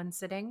all in one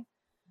sitting.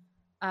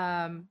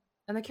 And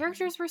the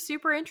characters were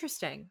super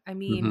interesting. I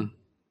mean,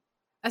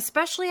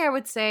 especially I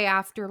would say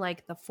after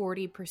like the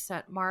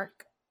 40%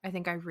 mark, I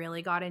think I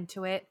really got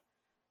into it.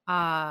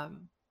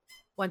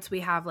 Once we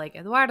have like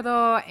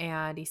Eduardo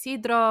and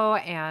Isidro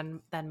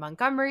and then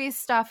Montgomery's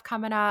stuff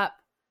coming up,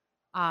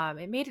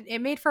 it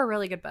made for a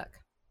really good book.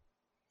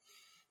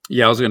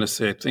 Yeah, I was going to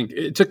say, I think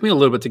it took me a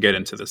little bit to get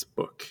into this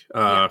book.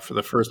 For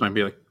the first, might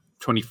be like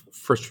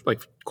 21st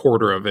like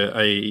quarter of it,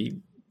 I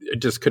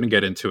just couldn't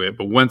get into it.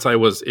 But once I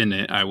was in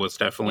it, I was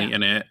definitely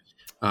in it.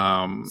 Slow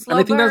and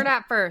I think burn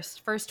at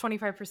first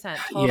 25%.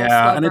 Total yeah,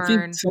 slow and burn. I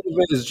think some of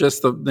it is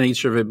just the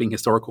nature of it being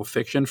historical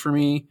fiction for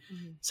me.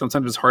 Mhm.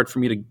 Sometimes it's hard for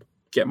me to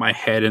get my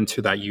head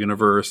into that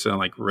universe and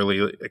like really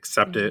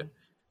accept it.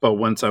 But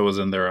once I was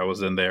in there,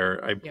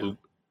 I blew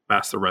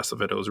past the rest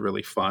of it. It was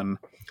really fun.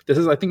 This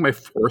is, I think, my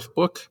fourth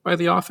book by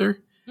the author.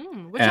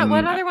 What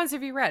other ones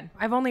have you read?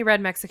 I've only read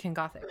Mexican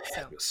Gothic.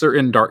 So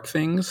Certain Dark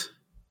Things,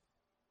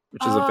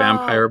 which is a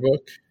vampire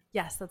book.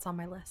 yes, that's on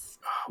my list.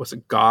 Was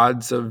it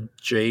Gods of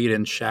Jade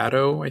and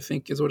Shadow, I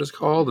think is what it's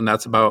called. And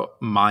that's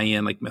about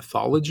Mayan like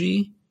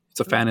mythology. It's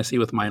a fantasy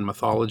with Mayan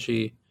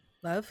mythology.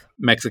 Love.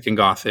 Mexican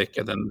Gothic,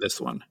 and then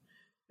this one.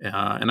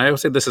 And I would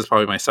say this is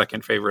probably my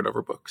second favorite of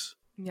her books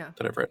Yeah.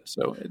 that I've read.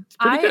 So it's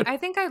pretty good. I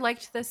think I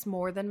liked this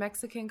more than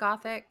Mexican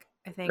Gothic.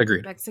 I think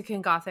Agreed.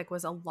 Mexican Gothic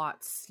was a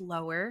lot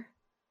slower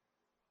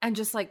and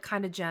just like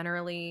kind of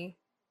generally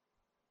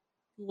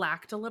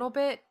lacked a little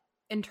bit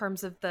in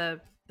terms of the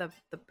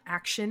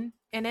action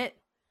in it.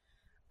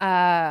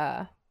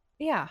 Yeah,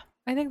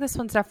 I think this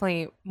one's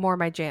definitely more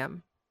my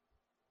jam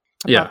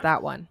about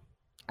that one.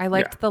 I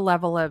liked the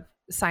level of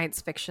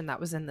science fiction that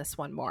was in this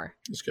one more.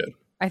 It's good.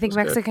 I think It's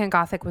good. Mexican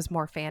Gothic was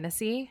more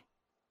fantasy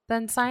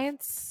than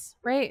science,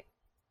 right?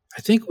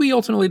 I think we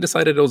ultimately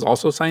decided it was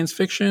also science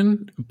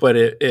fiction, but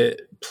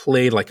it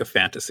played like a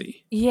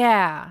fantasy.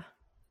 Yeah.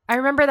 I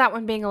remember that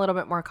one being a little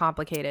bit more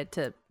complicated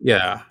to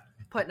Yeah.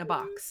 put in a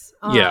box.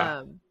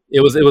 Yeah.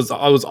 It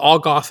was all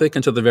Gothic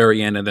until the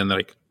very end, and then they're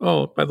like,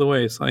 oh, by the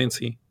way,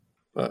 sciencey.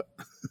 But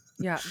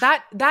Yeah.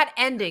 That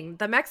ending,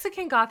 the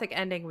Mexican Gothic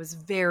ending was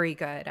very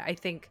good. I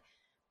think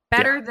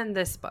better than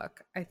this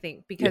book, I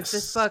think, because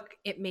this book,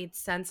 it made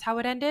sense how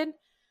it ended.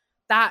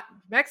 That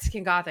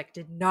Mexican Gothic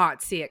did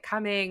not see it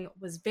coming,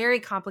 was very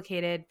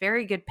complicated,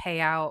 very good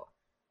payout,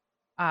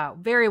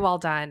 very well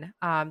done.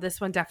 This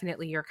one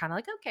definitely you're kind of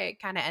like, okay, it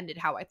kind of ended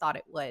how I thought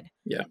it would.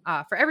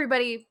 Yeah. For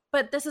everybody,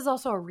 but this is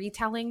also a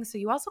retelling, so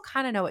you also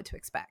kind of know what to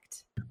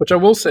expect. which I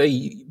will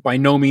say, by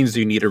no means do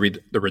you need to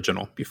read the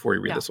original before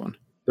you read this one.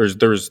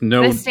 There's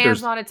no. This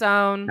stands on its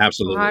own.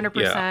 Absolutely.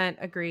 100%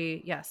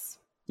 agree. Yes.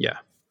 Yeah.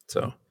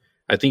 So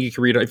I think you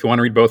can read, if you want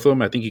to read both of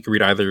them, I think you can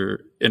read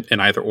either in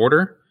either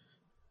order.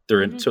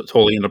 They're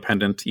totally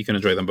independent. You can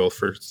enjoy them both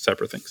for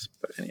separate things.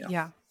 But anyhow.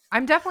 Yeah.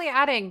 I'm definitely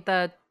adding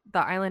the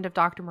Island of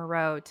Dr.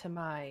 Moreau to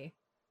my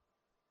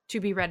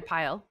to be read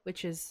pile,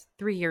 which is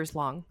 3 years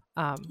long.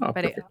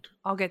 But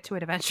I'll get to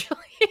it eventually.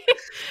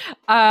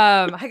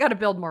 I got to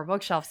build more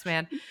bookshelves,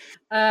 man.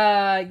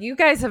 You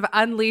guys have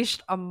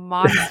unleashed a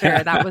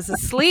monster that was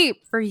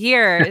asleep for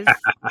years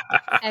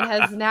and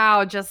has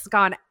now just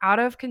gone out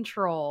of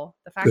control.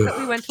 The fact that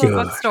we went to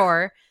a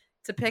bookstore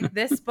to pick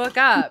this book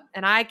up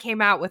and I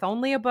came out with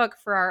only a book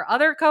for our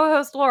other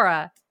co-host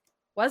Laura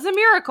was a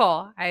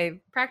miracle. I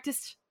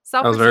practiced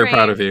self-restraint. I was very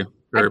proud of you.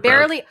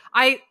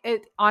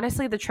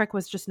 Honestly, the trick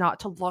was just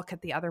not to look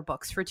at the other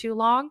books for too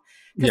long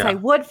because I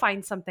would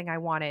find something I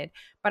wanted.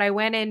 But I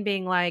went in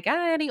being like,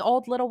 any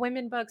old Little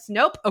Women books?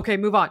 Nope. Okay,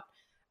 move on.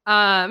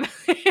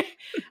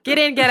 Get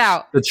in, get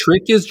out. The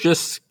trick is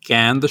just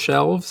scan the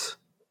shelves.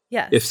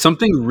 Yes. If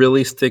something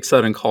really sticks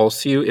out and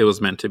calls to you, it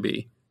was meant to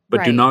be.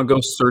 But do not go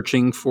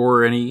searching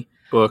for any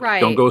book.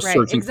 Don't go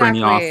searching for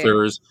any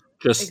authors.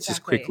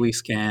 Just quickly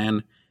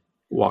scan,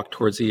 walk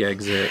towards the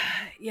exit.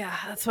 Yeah,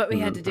 that's what we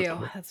had to do.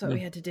 That's what we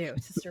had to do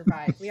to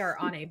survive. We are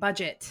on a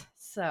budget.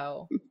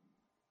 So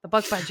the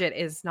book budget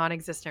is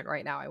non-existent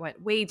right now. I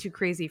went way too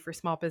crazy for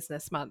Small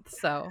Business Month.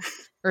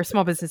 Or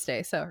Small Business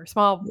Day. Or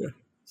small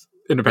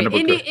independent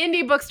book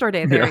indie bookstore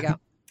day. There we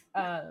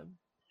go.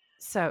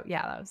 So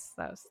yeah,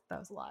 that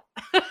was a lot.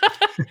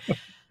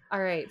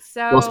 All right.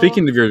 So Well,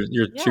 speaking of your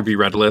yeah. to be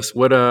read list,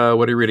 what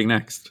are you reading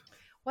next?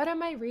 What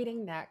am I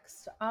reading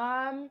next?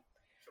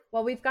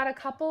 Well, we've got a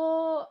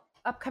couple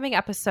upcoming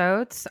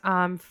episodes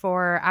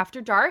for After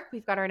Dark.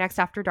 We've got our next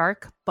After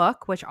Dark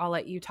book, which I'll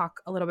let you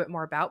talk a little bit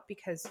more about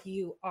because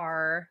you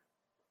are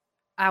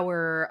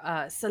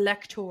our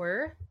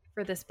selector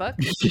for this book.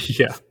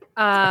 Yeah.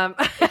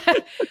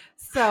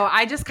 So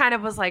I just kind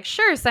of was like,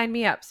 sure, sign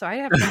me up. So I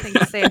have nothing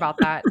to say about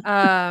that.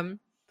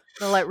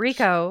 We'll let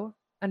Rico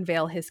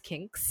unveil his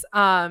kinks.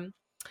 And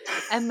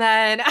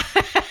then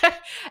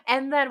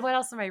and then what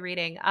else am I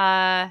reading?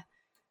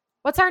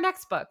 What's our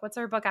next book? What's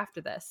our book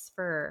after this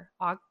for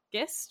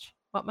August?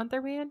 What month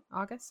are we in?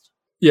 August?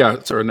 Yeah,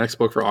 so our next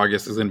book for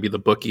August is going to be The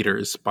Book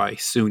Eaters by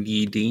Soon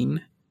Yi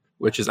Dean,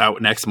 which is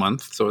out next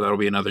month. So that'll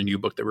be another new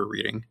book that we're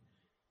reading.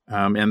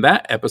 And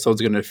that episode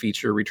is going to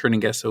feature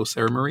returning guest host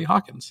Sarah Marie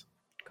Hawkins.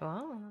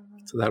 Cool.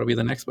 So that'll be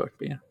the next book.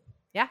 But yeah.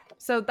 Yeah.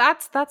 So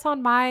that's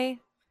on my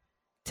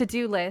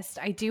to-do list.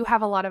 I do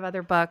have a lot of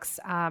other books.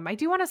 I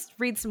do want to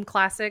read some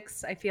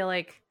classics. I feel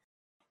like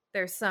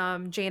there's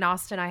some Jane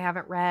Austen I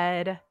haven't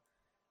read,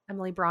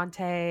 Emily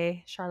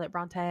Bronte, Charlotte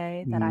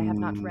Bronte that I have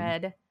not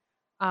read.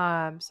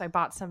 So I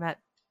bought some at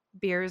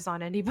Beers on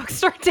Indie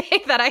Bookstore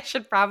Day that I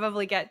should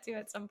probably get to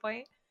at some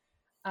point.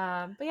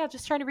 But yeah,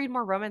 just trying to read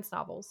more romance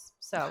novels.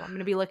 So I'm going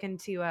to be looking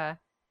to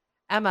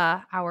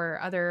Emma, our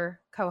other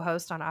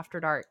co-host on After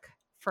Dark,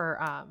 for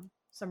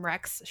some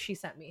recs she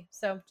sent me.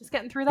 So just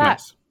getting through that.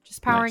 Nice.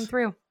 Just powering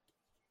through.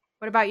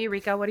 What about you,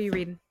 Rico? What are you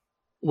reading?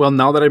 Well,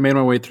 now that I made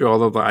my way through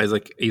all of the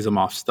Isaac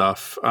Asimov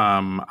stuff,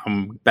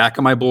 I'm back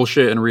on my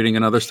bullshit and reading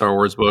another Star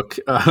Wars book.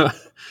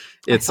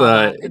 It's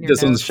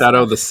this one's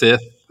Shadow of the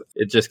Sith.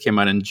 It just came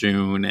out in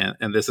June,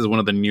 and this is one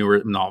of the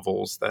newer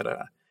novels that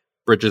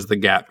bridges the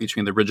gap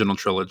between the original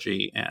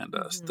trilogy and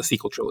the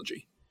sequel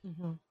trilogy.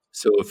 Mm-hmm.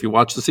 So if you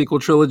watch the sequel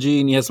trilogy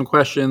and you have some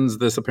questions,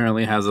 this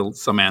apparently has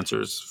some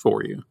answers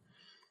for you.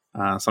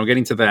 So I'm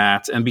getting to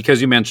that. And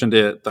because you mentioned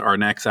it, our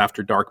next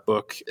After Dark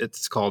book,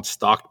 it's called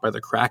Stalked by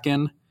the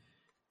Kraken.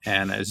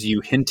 And as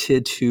you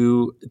hinted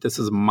to, this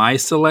is my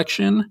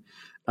selection.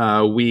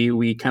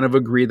 We kind of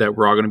agreed that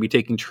we're all going to be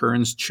taking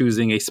turns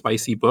choosing a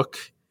spicy book.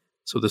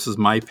 So this is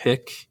my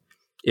pick.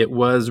 It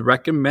was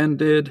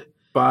recommended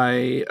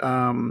by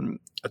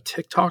a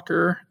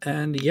TikToker.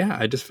 And yeah,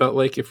 I just felt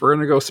like if we're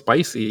going to go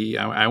spicy,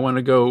 I want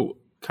to go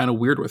kind of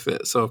weird with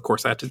it. So of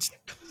course I had to just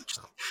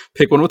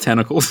pick one with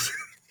tentacles.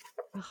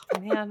 Oh,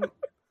 man.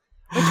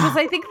 Which was,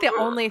 I think, the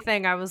only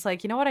thing I was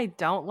like, you know what I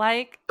don't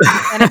like?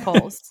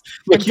 Tentacles.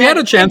 Look, you had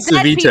a chance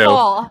to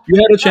veto. You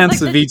had a chance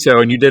to veto,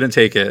 and you didn't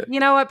take it.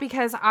 You know what?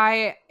 Because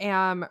I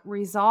am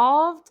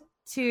resolved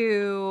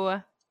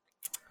to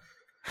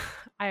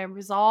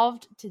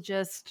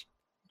just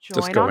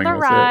join on the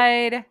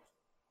ride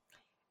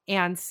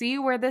and see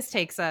where this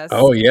takes us.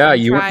 Oh, yeah.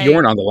 You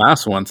weren't on the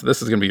last one, so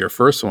this is going to be your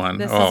first one.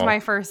 This is my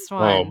first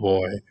one. Oh,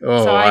 boy.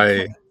 Oh, so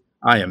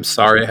I am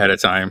sorry ahead of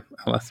time.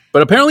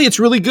 But apparently it's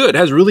really good. It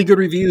has really good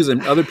reviews,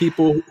 and other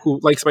people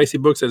who like spicy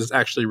books, it's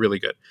actually really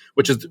good,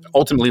 which is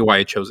ultimately why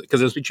I chose it.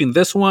 Because it was between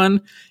this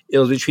one, it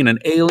was between an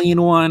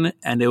Alien one,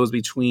 and it was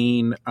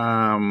between,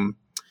 I'm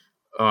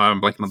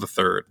blanking on the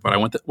third. But I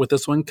went with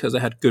this one because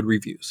it had good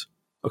reviews.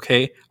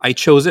 Okay? I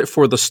chose it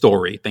for the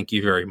story. Thank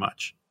you very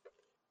much.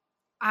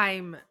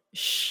 I'm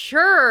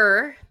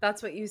sure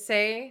that's what you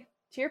say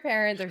to your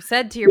parents, or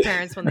said to your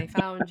parents when they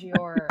found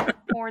your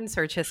porn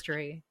search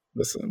history.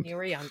 Listen. You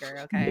were younger,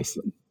 okay?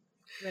 Listen.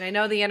 I mean, I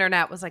know the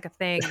internet was like a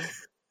thing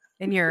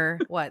in your,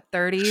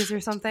 30s or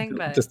something,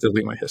 but... Just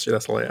delete my history.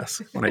 That's all I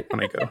ask when I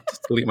go.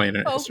 Just delete my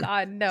internet history. Oh,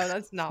 God, no,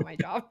 that's not my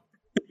job.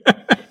 I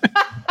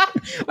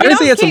didn't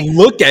say you had to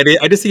look at it.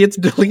 I just say you had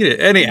to delete it.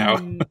 Anyhow.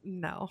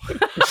 No.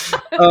 That's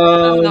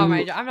not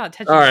my job. I'm not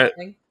touching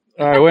anything.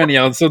 All right, well,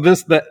 anyhow, so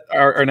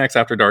our next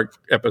After Dark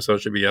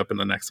episode should be up in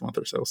the next month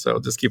or so. So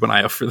just keep an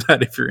eye out for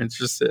that if you're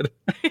interested.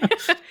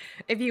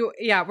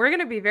 We're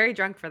gonna be very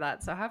drunk for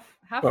that. So have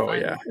fun. Oh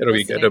yeah, it'll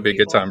be good. It'll be a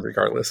good time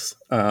regardless.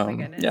 My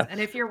goodness. Yeah.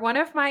 And if you're one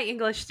of my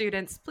English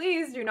students,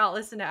 please do not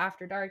listen to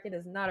After Dark. It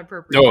is not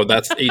appropriate. Oh,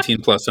 that's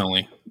 18 plus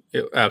only.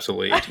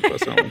 Absolutely 18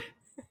 plus only.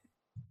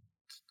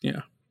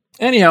 Yeah.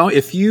 Anyhow,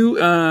 if you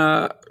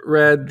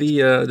read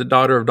the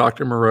Daughter of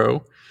Dr.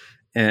 Moreau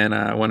and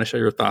want to share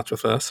your thoughts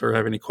with us, or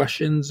have any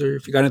questions, or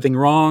if you got anything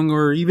wrong,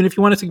 or even if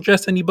you want to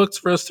suggest any books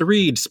for us to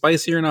read,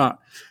 spicy or not,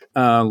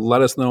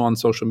 let us know on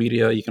social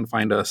media. You can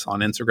find us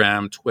on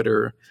Instagram,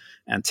 Twitter,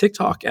 and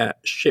TikTok at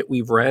Shit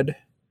We've Read.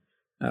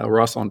 We're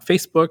also on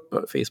Facebook,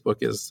 but Facebook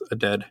is a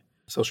dead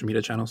social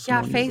media channel. So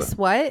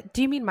what?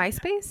 Do you mean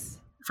MySpace?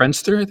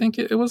 Friendster, I think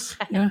it was.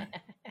 Yeah.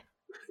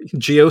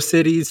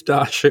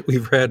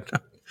 GeoCities.shitwe'veread.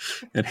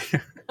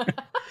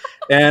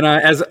 And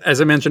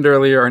as I mentioned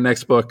earlier, our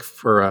next book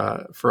for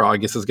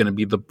August is going to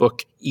be The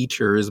Book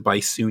Eaters by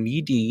Soon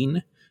Yi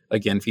Dean,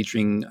 again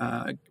featuring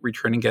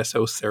returning guest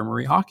host Sarah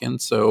Marie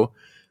Hawkins. So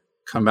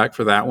come back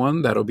for that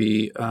one. That'll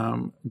be a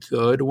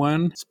good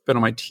one. It's been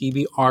on my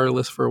TBR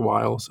list for a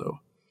while, so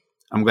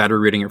I'm glad we're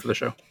reading it for the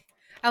show.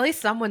 At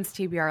least someone's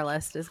TBR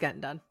list is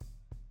getting done.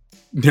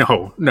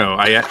 No.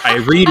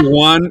 I read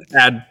 1,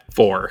 add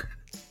 4.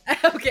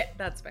 Okay,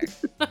 that's fair.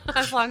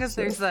 As long as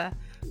there's a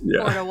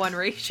 4-to-1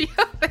 ratio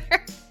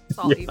there, it's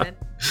all even.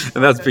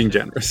 And that's being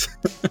generous.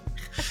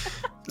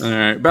 All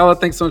right, Bella,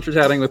 thanks so much for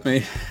chatting with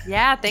me.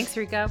 Yeah, thanks,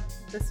 Rico.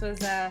 This was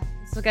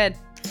good.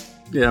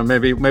 Yeah,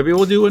 maybe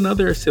we'll do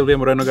another Silvia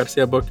Moreno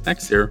Garcia book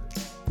next year.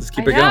 Just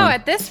keep it going.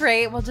 At this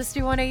rate, we'll just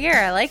do one a year.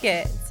 I like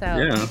it.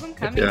 So keep them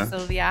coming,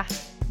 Sylvia.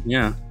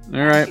 Yeah.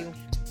 All right.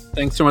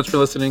 Thanks so much for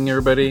listening,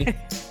 everybody.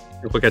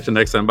 We'll catch you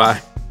next time.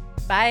 Bye.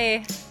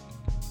 Bye.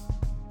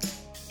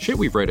 Shit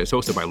We've Read is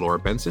hosted by Laura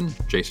Benson,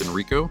 Jason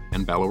Rico,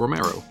 and Bella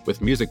Romero,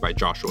 with music by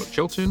Joshua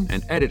Chilton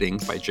and editing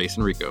by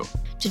Jason Rico.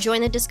 To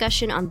join the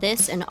discussion on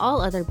this and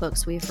all other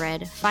books we've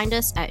read, find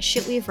us at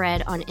Shit We've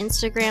Read on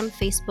Instagram,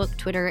 Facebook,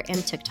 Twitter,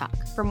 and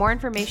TikTok. For more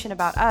information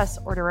about us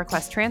or to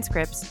request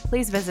transcripts,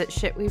 please visit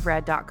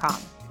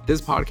shitwe'veread.com.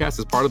 This podcast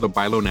is part of the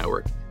Bilo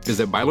Network.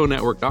 Visit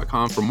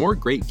bilonetwork.com for more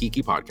great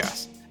geeky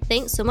podcasts.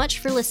 Thanks so much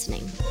for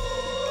listening.